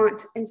 So you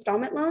want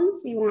installment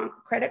loans, you want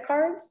credit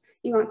cards,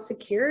 you want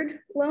secured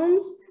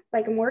loans,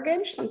 like a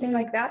mortgage, something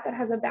like that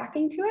has a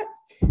backing to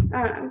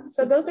it.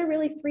 So those are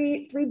really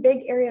three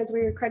big areas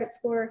where your credit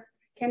score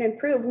can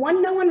improve.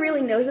 One no one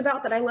really knows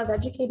about that I love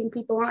educating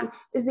people on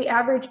is the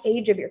average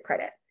age of your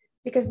credit,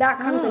 because that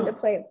comes into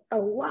play a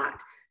lot.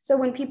 So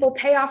when people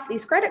pay off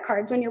these credit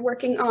cards, when you're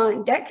working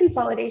on debt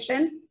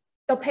consolidation,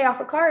 they'll pay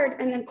off a card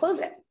and then close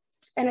it.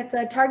 And it's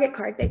a Target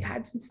card they've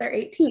had since they're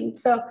 18.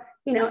 So,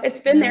 it's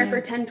been there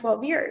for 10,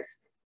 12 years.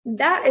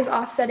 That is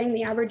offsetting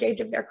the average age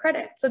of their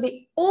credit. So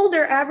the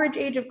older average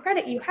age of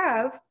credit you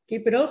have,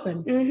 keep it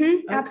open.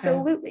 Okay.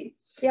 Absolutely.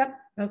 Yep.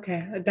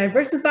 Okay.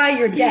 Diversify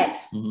your debt.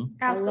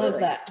 Absolutely. I love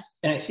that.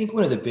 And I think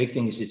one of the big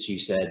things that you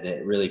said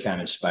that really kind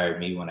of inspired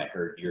me when I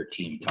heard your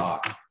team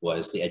talk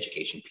was the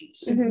education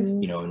piece,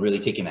 and really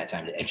taking that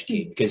time to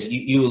educate, because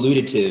you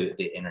alluded to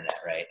the internet,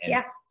 right?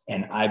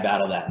 And I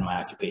battle that in my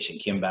occupation.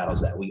 Kim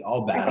battles that. We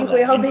all battle that.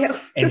 We all do.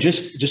 And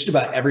just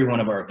about every one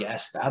of our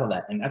guests battle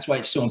that. And that's why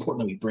it's so important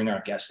that we bring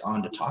our guests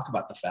on to talk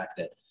about the fact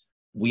that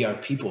we are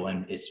people,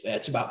 and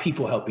it's about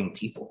people helping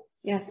people.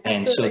 Yes.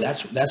 And absolutely.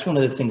 So that's one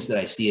of the things that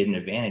I see as an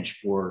advantage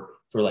for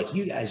like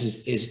you guys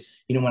is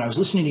when I was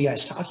listening to you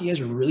guys talk, you guys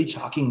are really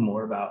talking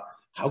more about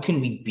how can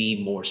we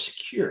be more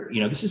secure.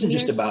 This isn't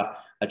just about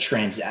a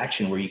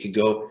transaction where you can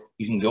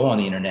go on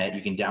the internet,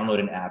 you can download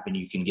an app and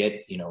you can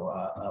get,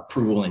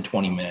 approval in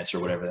 20 minutes or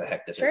whatever the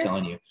heck that they're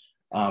telling you.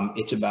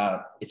 It's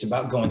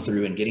about going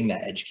through and getting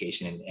that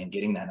education and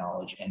getting that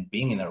knowledge and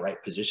being in the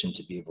right position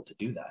to be able to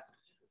do that.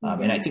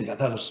 And I think that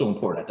was so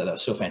important. I thought that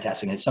was so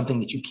fantastic. And it's something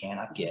that you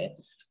cannot get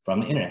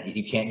from the internet.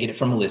 You can't get it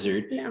from a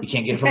Lizard. No. You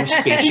can't get it from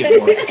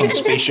a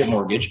spaceship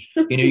mortgage.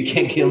 You know, you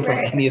can't get them from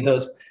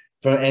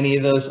any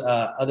of those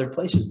other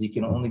places. You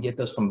can only get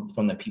those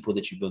from the people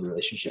that you build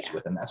relationships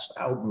with. And that's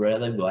how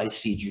really I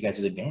see you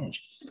guys'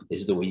 advantage,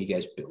 is the way you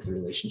guys build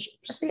relationships.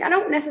 See, I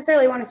don't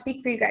necessarily want to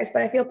speak for you guys,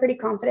 but I feel pretty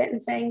confident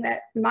in saying that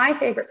my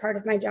favorite part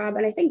of my job,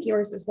 and I think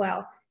yours as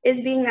well,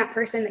 is being that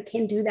person that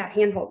can do that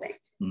hand holding.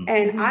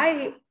 And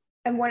I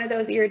am one of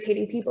those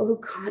irritating people who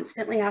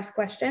constantly ask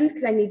questions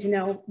because I need to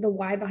know the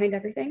why behind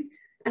everything.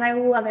 And I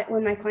love it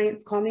when my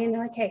clients call me and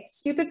they're like, hey,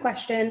 stupid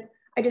question.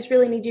 I just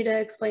really need you to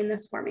explain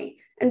this for me.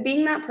 And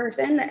being that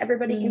person that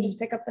everybody can just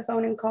pick up the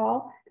phone and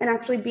call, and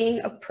actually being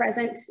a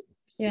present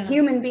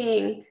human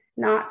being,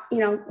 not, you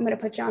know, I'm going to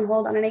put you on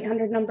hold on an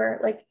 800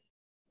 number. Like,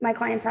 my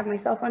clients have my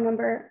cell phone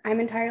number. I'm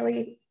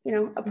entirely, you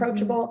know,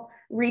 approachable,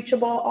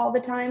 reachable all the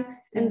time.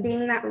 And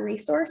being that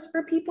resource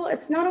for people,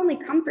 it's not only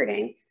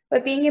comforting,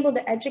 but being able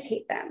to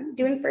educate them,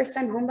 doing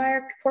first-time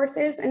homebuyer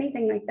courses,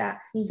 anything like that,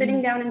 sitting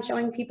down and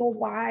showing people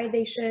why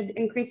they should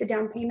increase a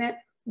down payment,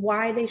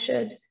 why they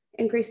should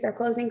increase their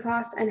closing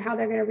costs, and how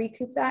they're going to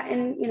recoup that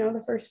in, you know,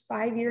 the first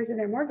 5 years of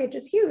their mortgage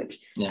is huge.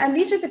 And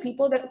these are the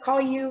people that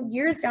call you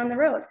years down the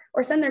road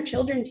or send their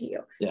children to you.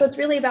 So it's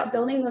really about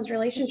building those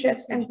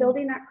relationships and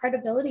building that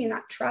credibility and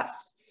that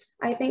trust.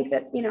 I think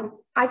that, you know,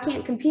 I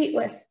can't compete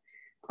with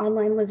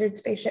online Lizard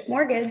spaceship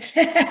mortgage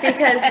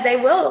because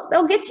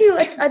they'll get you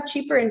a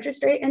cheaper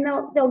interest rate, and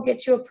they'll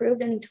get you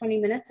approved in 20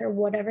 minutes or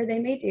whatever they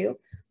may do.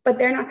 But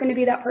they're not going to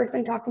be that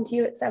person talking to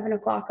you at 7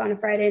 o'clock on a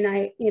Friday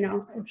night, you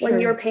know, when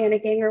you're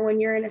panicking or when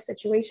you're in a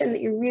situation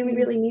that you really,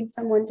 really need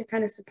someone to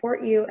kind of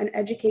support you and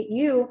educate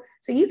you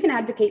so you can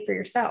advocate for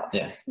yourself.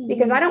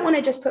 Because I don't want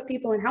to just put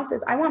people in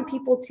houses. I want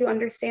people to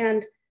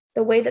understand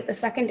the way that the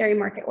secondary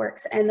market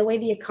works and the way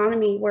the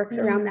economy works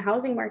around the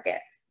housing market.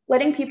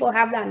 Letting people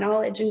have that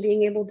knowledge and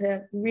being able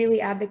to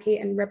really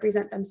advocate and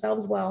represent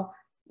themselves well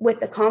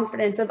with the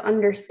confidence of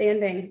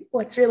understanding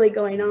what's really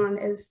going on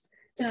it's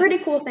a pretty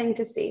cool thing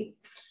to see.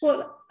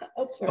 Well,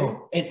 sorry.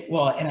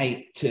 And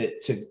I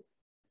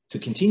to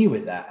continue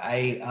with that,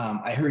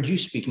 I heard you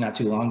speak not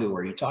too long ago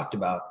where you talked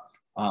about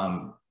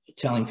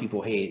telling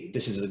people, hey,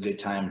 this is a good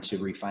time to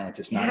refinance.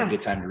 It's not a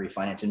good time to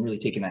refinance, and really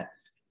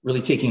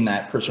taking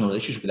that personal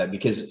relationship with that,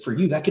 because for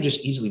you, that could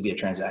just easily be a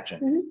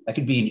transaction. That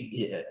could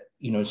be,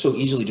 you know, so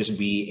easily just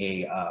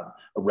be a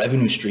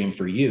revenue stream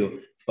for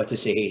you. But to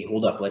say, hey,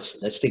 hold up,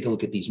 let's take a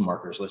look at these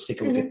markers. Let's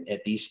take a look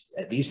at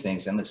these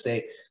things, and let's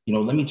say, you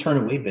know, let me turn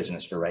away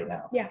business for right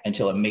now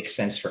until it makes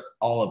sense for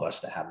all of us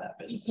to have that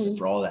business and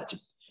for all that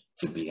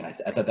to be. And I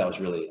thought that was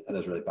really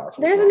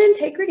powerful. There's an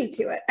integrity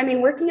to it. I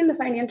mean, working in the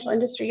financial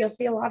industry, you'll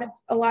see a lot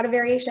of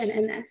variation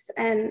in this.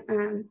 And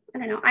I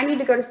don't know, I need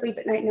to go to sleep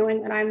at night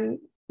knowing that I'm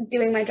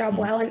doing my job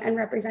well and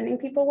representing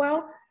people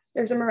well.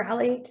 There's a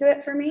morality to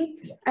it for me.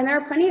 And there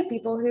are plenty of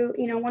people who,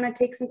 you know, want to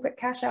take some quick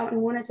cash out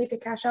and want to take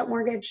a cash out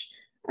mortgage.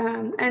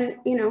 And,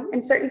 you know,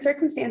 in certain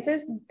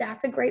circumstances,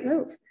 that's a great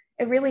move.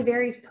 It really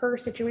varies per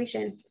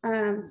situation.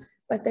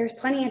 But there's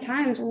plenty of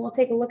times when we'll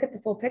take a look at the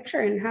full picture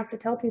and have to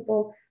tell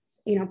people,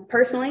 you know,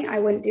 personally, I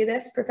wouldn't do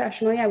this.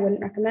 Professionally, I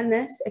wouldn't recommend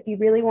this. If you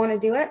really want to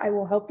do it, I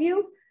will help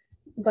you,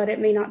 but it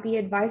may not be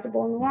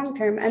advisable in the long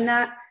term. And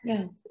that,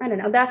 I don't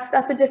know,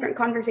 that's a different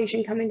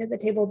conversation coming to the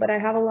table, but I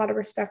have a lot of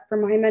respect for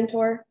my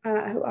mentor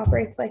who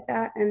operates like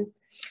that. And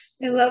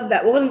I love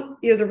that. Well,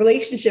 you know, the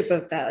relationship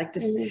of that, like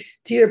just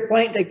to your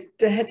point, like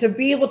to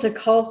be able to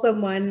call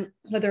someone,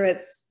 whether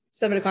it's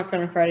 7 o'clock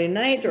on a Friday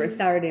night or a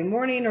Saturday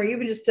morning, or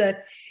even just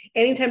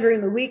anytime during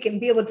the week, and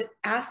be able to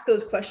ask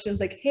those questions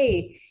like,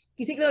 hey,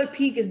 you take another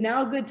peek, is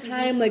now a good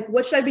time? Like,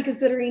 what should I be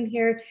considering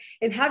here?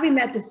 And having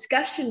that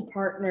discussion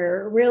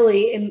partner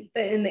really in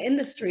the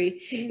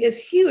industry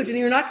is huge. And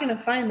you're not going to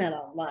find that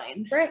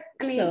online. Right.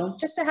 I mean,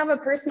 just to have a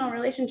personal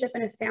relationship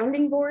and a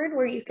sounding board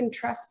where you can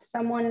trust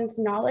someone's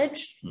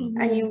knowledge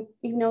and you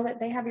know that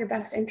they have your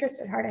best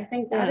interest at heart. I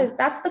think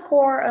that's the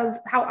core of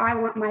how I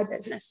want my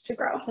business to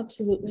grow.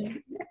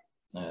 Absolutely.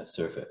 That's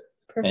terrific.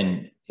 Perfect.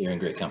 And you're in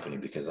great company,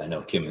 because I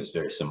know Kim is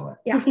very similar.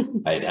 Yeah.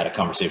 I had a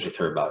conversation with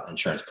her about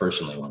insurance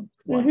personally one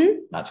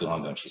not too long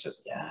ago, and she says,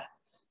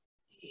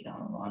 you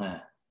don't want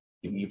to,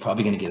 you're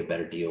probably going to get a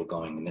better deal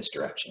going in this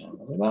direction. I was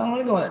like, well, I don't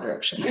want to go in that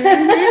direction.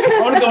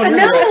 I want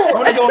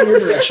to go in your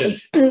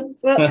direction.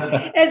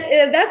 Well,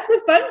 and that's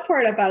the fun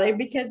part about it,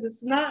 because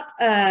it's not,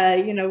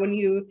 you know, when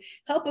you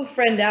help a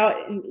friend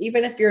out, and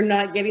even if you're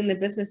not getting the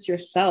business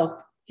yourself,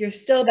 you're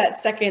still that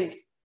second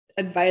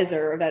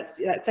advisor, or that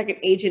second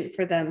agent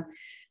for them,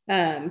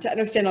 to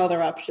understand all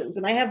their options.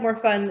 And I have more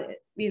fun,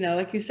 you know,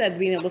 like you said,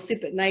 being able to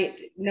sleep at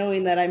night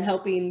knowing that I'm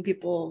helping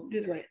people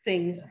do the right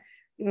thing,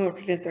 you know,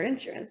 because their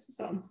insurance.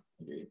 So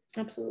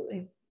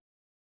absolutely.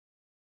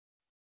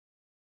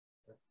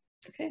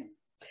 Okay.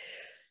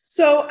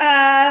 So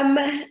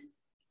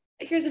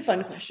here's a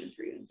fun question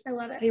for you. I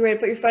love it. Are you ready to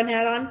put your fun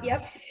hat on?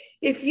 Yep.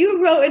 If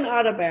you wrote an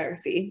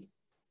autobiography,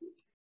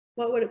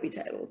 What would it be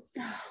titled?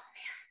 Oh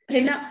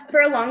man.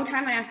 For a long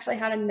time, I actually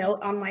had a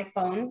note on my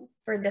phone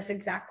for this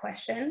exact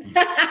question.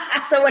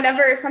 So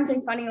whenever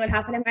something funny would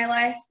happen in my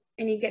life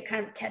and you get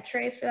kind of a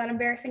catchphrase for that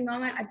embarrassing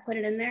moment, I'd put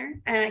it in there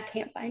and I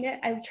can't find it.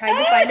 I've tried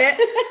to find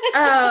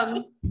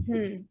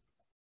it.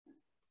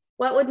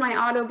 What would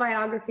my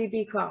autobiography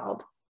be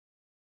called?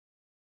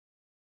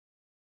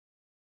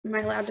 Am I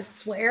allowed to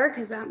swear?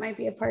 Because that might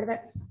be a part of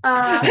it.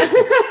 I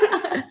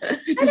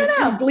don't know.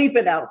 Just bleep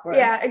it out for us.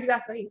 Yeah,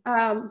 exactly.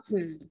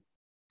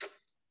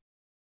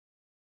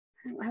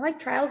 I like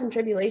Trials and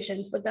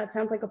Tribulations, but that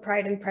sounds like a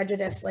Pride and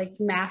Prejudice, like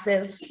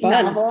massive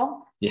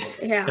novel.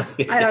 Yeah.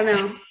 I don't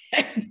know.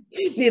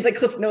 Need like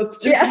Cliff Notes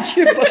to read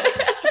your book.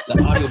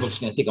 The audiobook's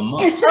going to take a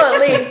month.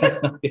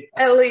 Oh,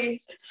 at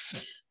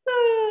least.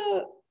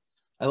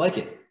 I like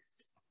it.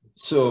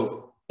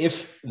 So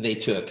if they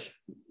took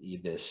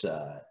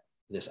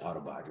this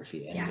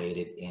autobiography and made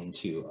it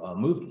into a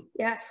movie,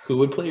 who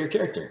would play your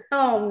character?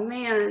 Oh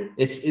man,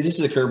 this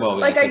is a curveball.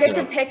 Like I get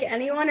to pick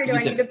anyone, or do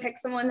I need to pick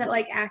someone that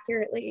like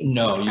accurately?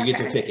 No, you get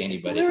to pick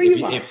anybody.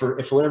 If for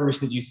whatever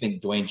reason you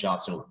think Dwayne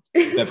Johnson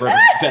would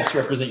best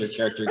represent your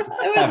character,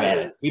 have at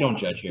it. We don't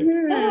judge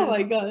here. Oh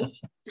my gosh.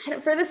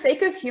 For the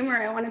sake of humor,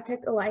 I want to pick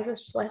Eliza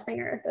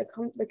Schlesinger,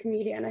 the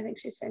comedian. I think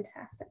she's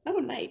fantastic. Oh,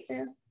 nice.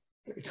 Yeah.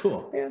 Very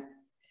cool. Yeah.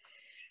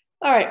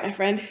 All right, my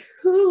friend.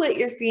 Who lit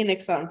your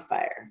phoenix on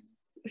fire?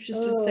 Which is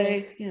to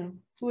say,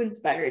 who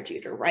inspired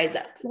you to rise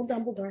up? Well,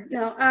 Dumbledore.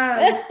 No,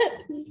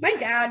 my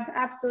dad,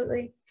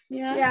 absolutely.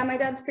 Yeah, my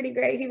dad's pretty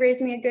great. He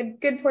raised me a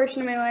good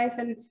portion of my life,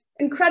 and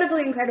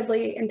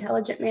incredibly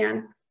intelligent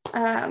man.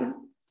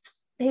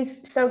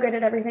 He's so good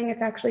at everything.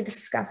 It's actually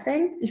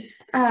disgusting.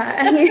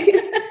 And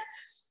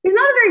he's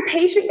not a very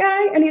patient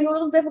guy, and he's a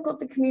little difficult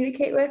to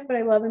communicate with, but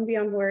I love him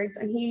beyond words.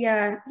 And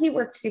he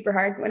worked super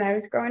hard when I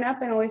was growing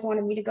up and always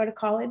wanted me to go to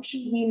college.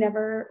 He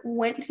never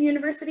went to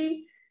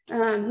university.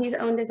 He's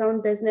owned his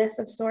own business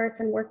of sorts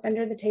and worked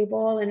under the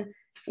table. And,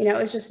 it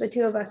was just the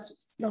two of us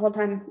the whole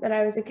time that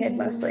I was a kid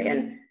mostly.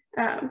 And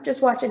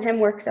just watching him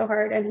work so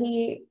hard. And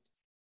he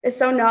is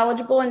so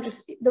knowledgeable, and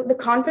just the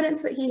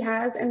confidence that he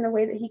has in the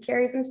way that he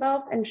carries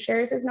himself and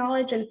shares his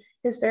knowledge and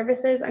his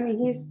services. I mean,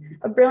 he's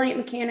a brilliant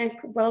mechanic,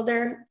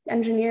 welder,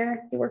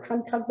 engineer. He works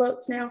on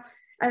tugboats now.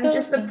 And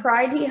just the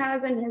pride he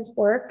has in his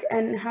work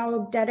and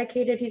how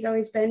dedicated he's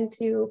always been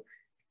to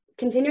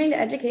continuing to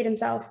educate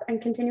himself and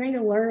continuing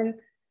to learn.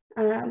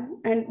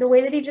 And the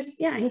way that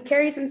he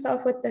carries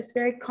himself with this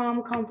very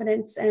calm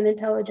confidence and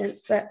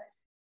intelligence that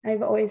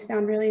I've always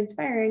found really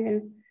inspiring.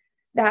 And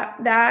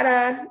that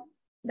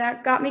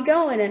got me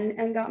going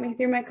and got me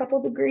through my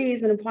couple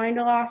degrees and applying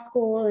to law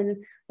school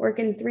and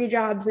working 3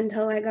 jobs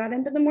until I got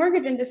into the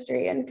mortgage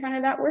industry, and kind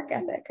of that work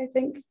ethic, I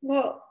think.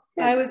 Well,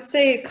 I would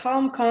say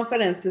calm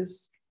confidence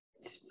is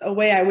a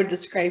way I would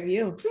describe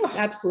you.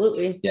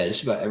 Absolutely. Yeah,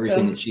 just about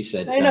everything that she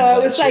said. I know. I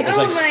was like,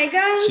 oh my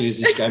gosh. She was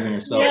describing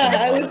herself.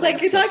 Yeah, I was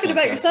like, you're talking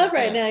about yourself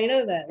right now. You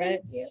know that, right?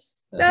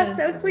 That's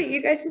so sweet.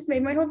 You guys just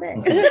made my whole day.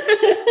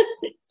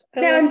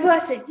 Now I'm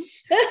blushing.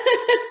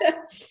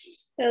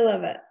 I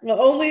love it. Well,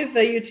 only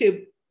the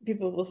YouTube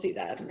people will see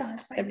that. Oh,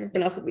 that's fine.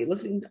 Everyone else will be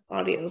listening to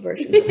audio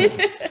versions of this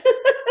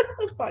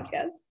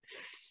podcast.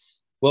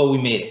 Well, we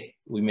made it.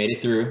 We made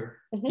it through.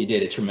 You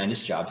did a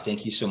tremendous job.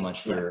 Thank you so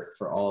much for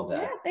all of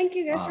that. Yeah, thank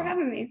you guys for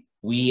having me.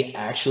 We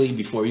actually,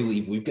 before you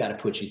leave, we've got to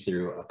put you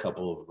through a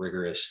couple of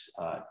rigorous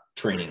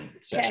training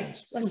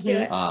sessions. Let's do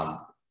it.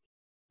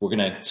 We're going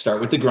to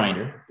start with the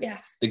grinder. Yeah.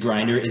 The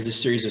grinder is a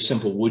series of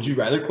simple would you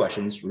rather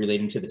questions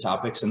relating to the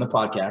topics in the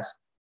podcast,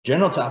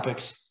 general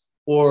topics,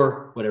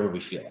 or whatever we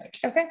feel like.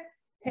 Okay.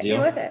 Hit me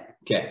with it.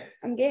 Okay.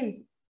 I'm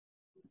game.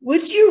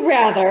 Would you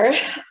rather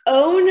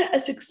own a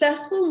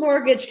successful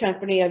mortgage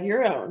company of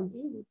your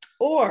own,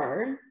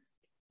 or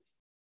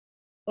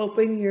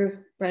open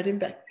your bed and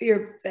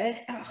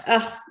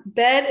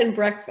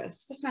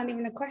breakfast? That's not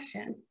even a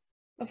question.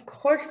 Of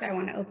course I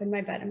want to open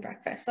my bed and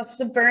breakfast. That's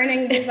the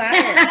burning desire.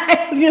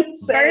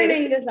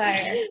 Burning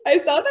desire. I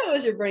saw that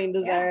was your burning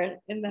desire,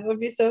 and that would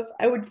be so.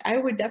 I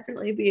would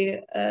definitely be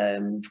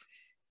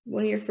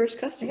one of your first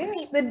customers.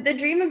 Yeah, the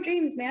dream of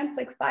dreams, man. It's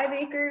like 5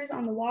 acres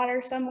on the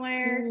water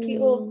somewhere.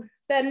 Cute little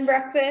bed and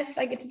breakfast.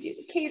 I get to do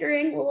the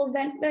catering, a little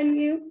event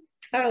venue.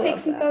 Take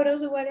some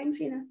photos of weddings.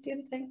 Do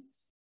the thing.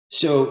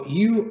 So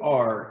you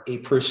are a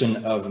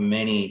person of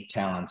many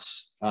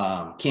talents: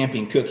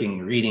 camping,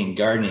 cooking, reading,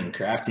 gardening,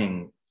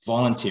 crafting,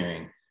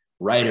 volunteering,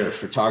 writer,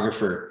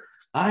 photographer.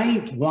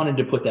 I wanted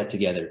to put that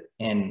together.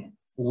 And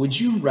would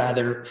you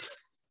rather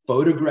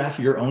photograph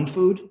your own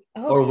food,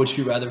 or would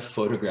you rather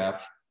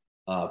photograph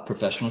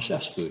professional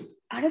chef's food?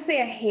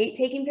 Honestly, I hate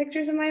taking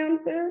pictures of my own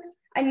food.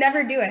 I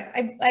never do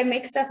it. I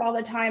make stuff all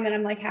the time, and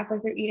I'm like halfway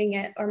through eating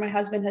it, or my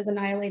husband has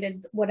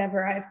annihilated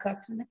whatever I've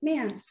cooked. I'm like,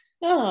 man,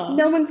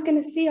 no one's going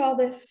to see all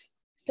this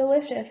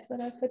delicious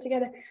that I've put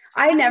together.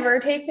 I never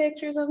take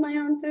pictures of my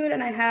own food,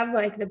 and I have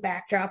like the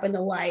backdrop and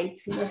the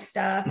lights and the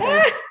stuff.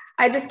 And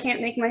I just can't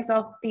make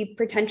myself be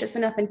pretentious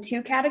enough in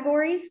 2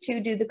 categories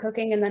to do the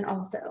cooking and then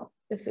also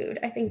the food.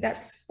 I think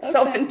that's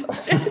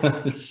self-indulgent.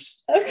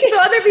 Okay. So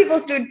other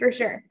people's food for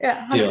sure.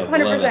 Yeah,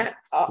 100%.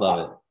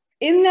 Love it.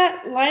 In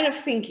that line of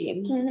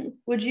thinking,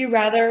 would you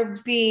rather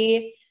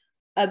be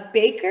a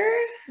baker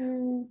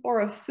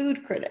or a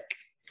food critic?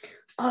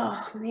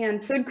 Oh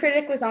man, food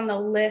critic was on the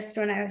list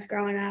when I was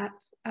growing up.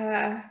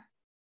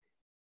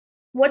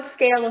 What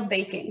scale of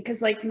baking?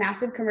 Because like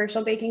massive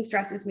commercial baking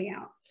stresses me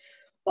out.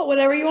 Well,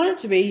 whatever you want it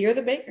to be, you're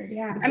the baker.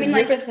 Yeah, This I mean, is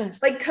your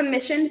business. like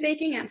commissioned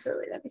baking,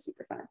 absolutely, that'd be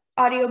super fun.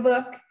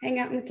 Audiobook, hang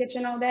out in the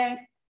kitchen all day,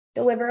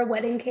 deliver a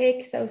wedding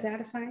cake, so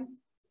satisfying.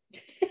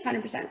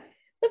 100%.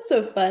 That's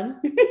so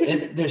fun.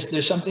 And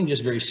there's something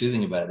just very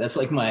soothing about it. That's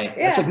like my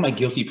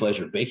guilty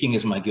pleasure. Baking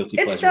is my guilty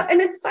pleasure.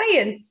 And it's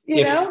science,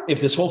 you know?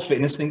 If this whole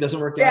fitness thing doesn't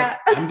work out,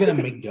 I'm gonna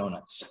make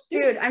donuts.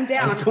 Dude, I'm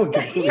down. I'm super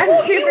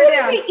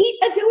down. Eat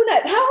a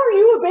donut. How are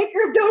you a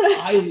baker of donuts?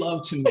 I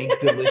love to make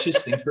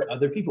delicious things for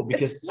other people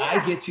because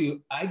I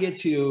get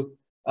to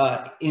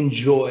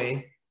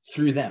enjoy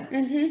through them.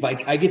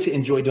 Like I get to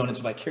enjoy donuts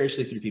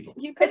vicariously through people.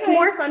 It's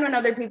more fun when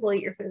other people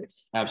eat your food.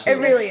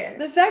 Absolutely. It really is.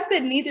 The fact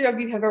that neither of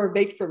you have ever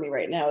baked for me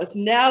right now is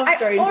now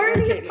starting to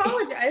irritate me. I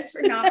already apologize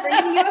for not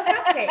bringing you a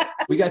cupcake.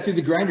 We got through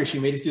the grinder. She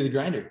made it through the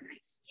grinder.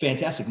 Nice.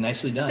 Fantastic.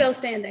 Nicely done. Still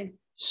standing.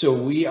 So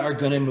we are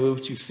going to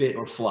move to fit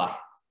or flop.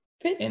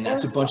 And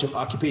that's a bunch of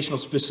occupational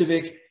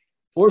specific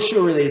or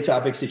show related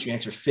topics that you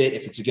answer fit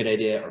if it's a good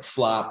idea, or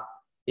flop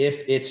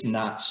if it's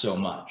not so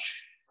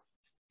much.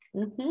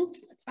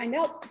 Let's find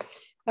out.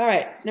 All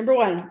right. Number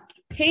 1,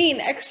 paying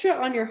extra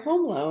on your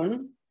home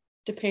loan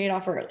to pay it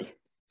off early.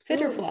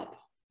 Fit or flop?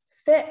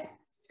 Fit.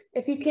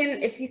 If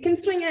you can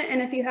swing it,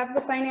 and if you have the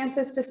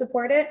finances to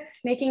support it,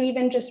 making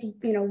even just,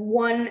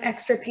 1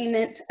 extra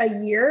payment a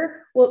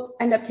year will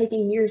end up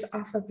taking years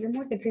off of your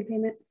mortgage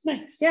repayment.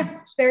 Nice.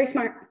 Yeah, very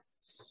smart.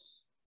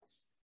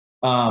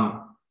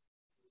 A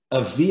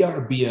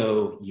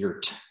VRBO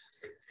yurt.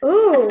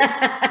 Ooh,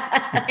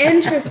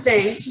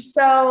 interesting.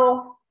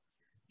 So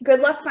good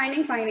luck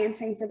finding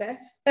financing for this.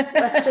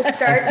 Let's just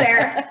start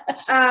there.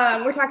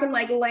 We're talking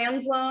like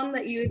land loan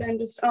that you then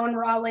just own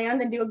raw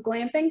land and do a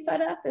glamping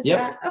setup. Is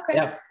that okay?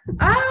 Yep.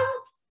 I'm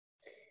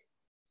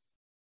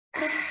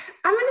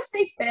gonna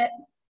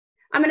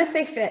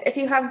say fit. If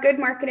you have good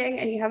marketing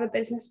and you have a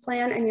business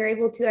plan and you're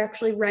able to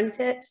actually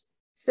rent it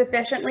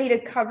sufficiently to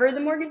cover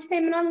the mortgage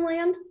payment on the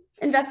land,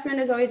 investment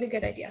is always a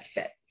good idea.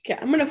 Fit. Okay,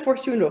 I'm gonna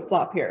force you into a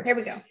flop here. Here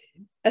we go.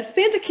 A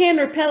Santa can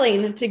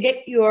repelling to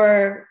get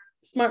your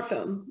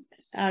smartphone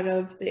out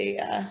of the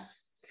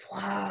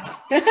flop.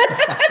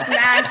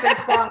 Massive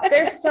flop.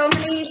 There's so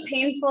many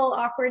painful,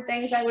 awkward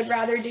things I would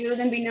rather do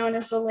than be known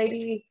as the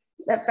lady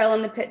that fell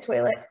in the pit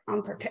toilet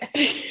on purpose.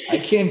 I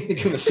can't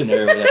think of a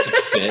scenario where that's a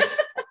fit.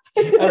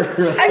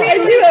 I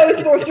knew I was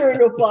forced her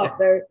into a flop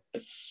there.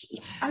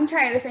 I'm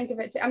trying to think of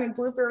it too. I mean,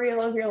 blooper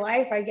reel of your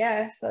life, I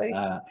guess. Like,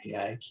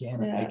 I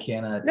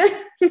cannot.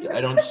 I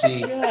don't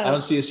see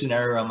a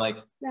scenario where I'm like,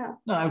 no,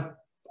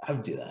 I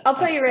would do that. I'll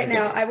tell you right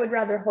now, I would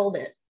rather hold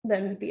it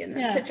than be in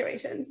that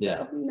situation.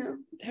 So, no.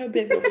 That would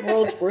be the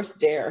world's worst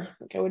dare.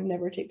 Like, I would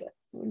never take that.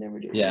 I would never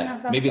do that.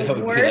 Yeah, maybe that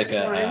would be like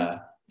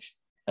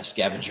a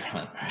scavenger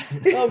hunt, right?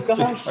 Oh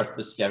gosh. Or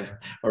the scavenger,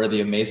 or the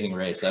Amazing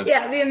Race. The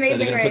Amazing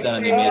Race. Put that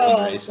on the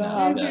Amazing Race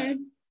God. now.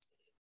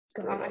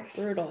 God,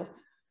 brutal.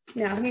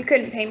 No, you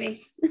couldn't pay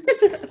me.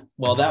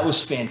 Well, that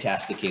was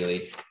fantastic,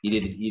 Kaylee.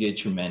 You did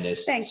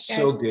tremendous. Thanks, guys.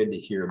 So good to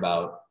hear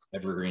about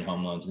Evergreen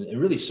Home Loans, and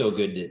really so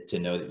good to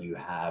know that you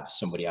have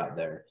somebody out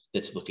there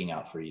that's looking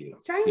out for you.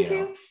 Trying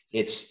to.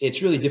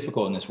 It's really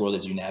difficult in this world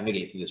as you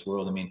navigate through this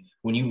world. I mean,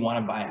 when you want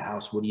to buy a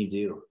house, what do you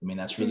do? I mean,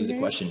 that's really the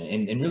question,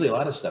 and really a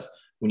lot of stuff.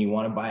 When you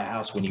want to buy a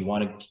house, when you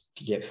want to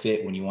get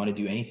fit, when you want to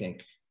do anything,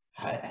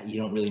 you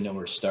don't really know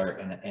where to start.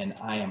 And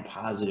I am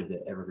positive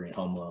that Evergreen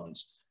Home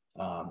Loans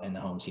and the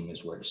home team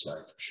is where to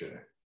start for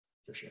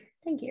sure.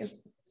 Thank you.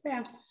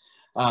 Yeah.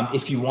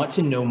 If you want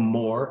to know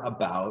more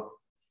about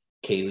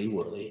Kaylee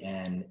Worley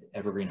and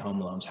Evergreen Home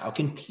Loans, how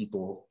can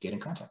people get in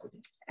contact with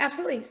you?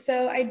 Absolutely.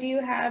 So I do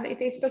have a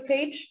Facebook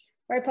page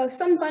where I post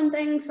some fun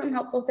things, some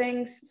helpful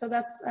things. So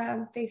that's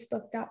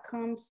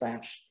facebook.com/ I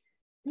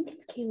think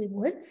it's Kaylee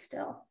Woods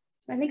still.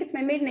 I think it's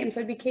my maiden name, so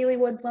it'd be Kaylee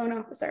Woods Loan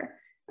Officer.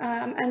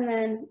 And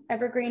then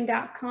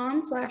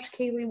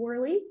evergreen.com/Kaylee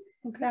Worley.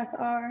 That's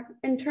our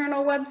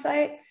internal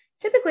website.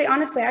 Typically,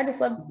 honestly, I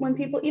just love when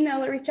people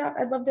email or reach out.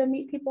 I'd love to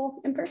meet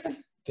people in person.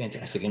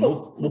 Fantastic. And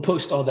we'll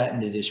post all that in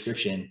the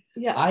description.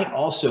 Yeah. I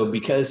also,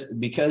 because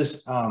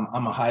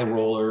I'm a high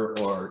roller,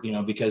 or,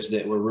 because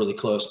that we're really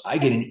close, I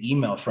get an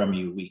email from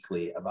you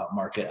weekly about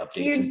market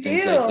updates and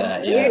things like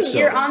that. Yeah.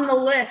 You're on the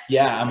list.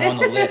 Yeah, I'm on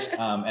the list.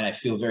 And I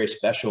feel very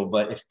special.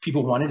 But if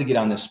people wanted to get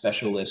on this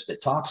special list that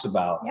talks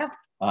about,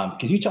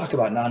 because you talk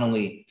about not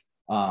only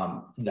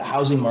the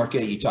housing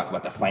market, you talk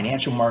about the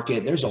financial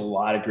market, there's a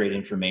lot of great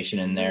information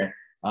in there.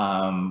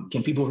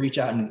 Can people reach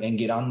out and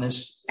get on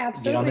this?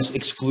 Absolutely. Get on this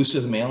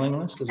exclusive mailing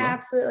list as well?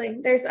 Absolutely.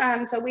 There's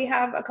so we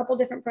have a couple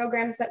different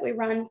programs that we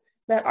run.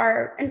 that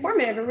are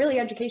informative or really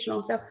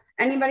educational. So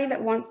anybody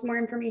that wants more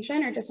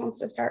information or just wants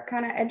to start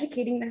kind of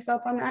educating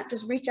themselves on that,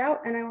 just reach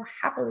out and I will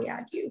happily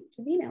add you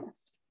to the email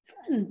list.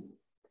 Fun.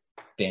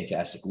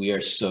 Fantastic. We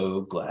are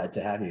so glad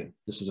to have you.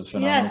 This is a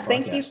phenomenal Yes,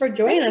 thank podcast. you for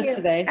joining us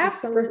today.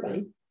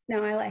 Absolutely.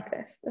 No, I like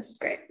this. This is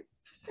great.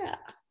 Yeah.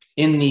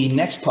 In the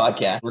next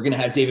podcast, we're going to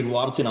have David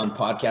Waddleton on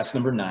podcast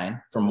number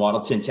 9 from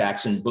Waddleton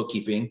Tax and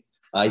Bookkeeping.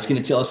 He's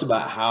going to tell us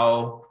about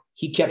how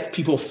he kept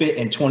people fit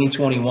in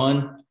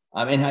 2021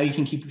 and how you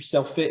can keep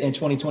yourself fit in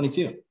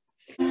 2022.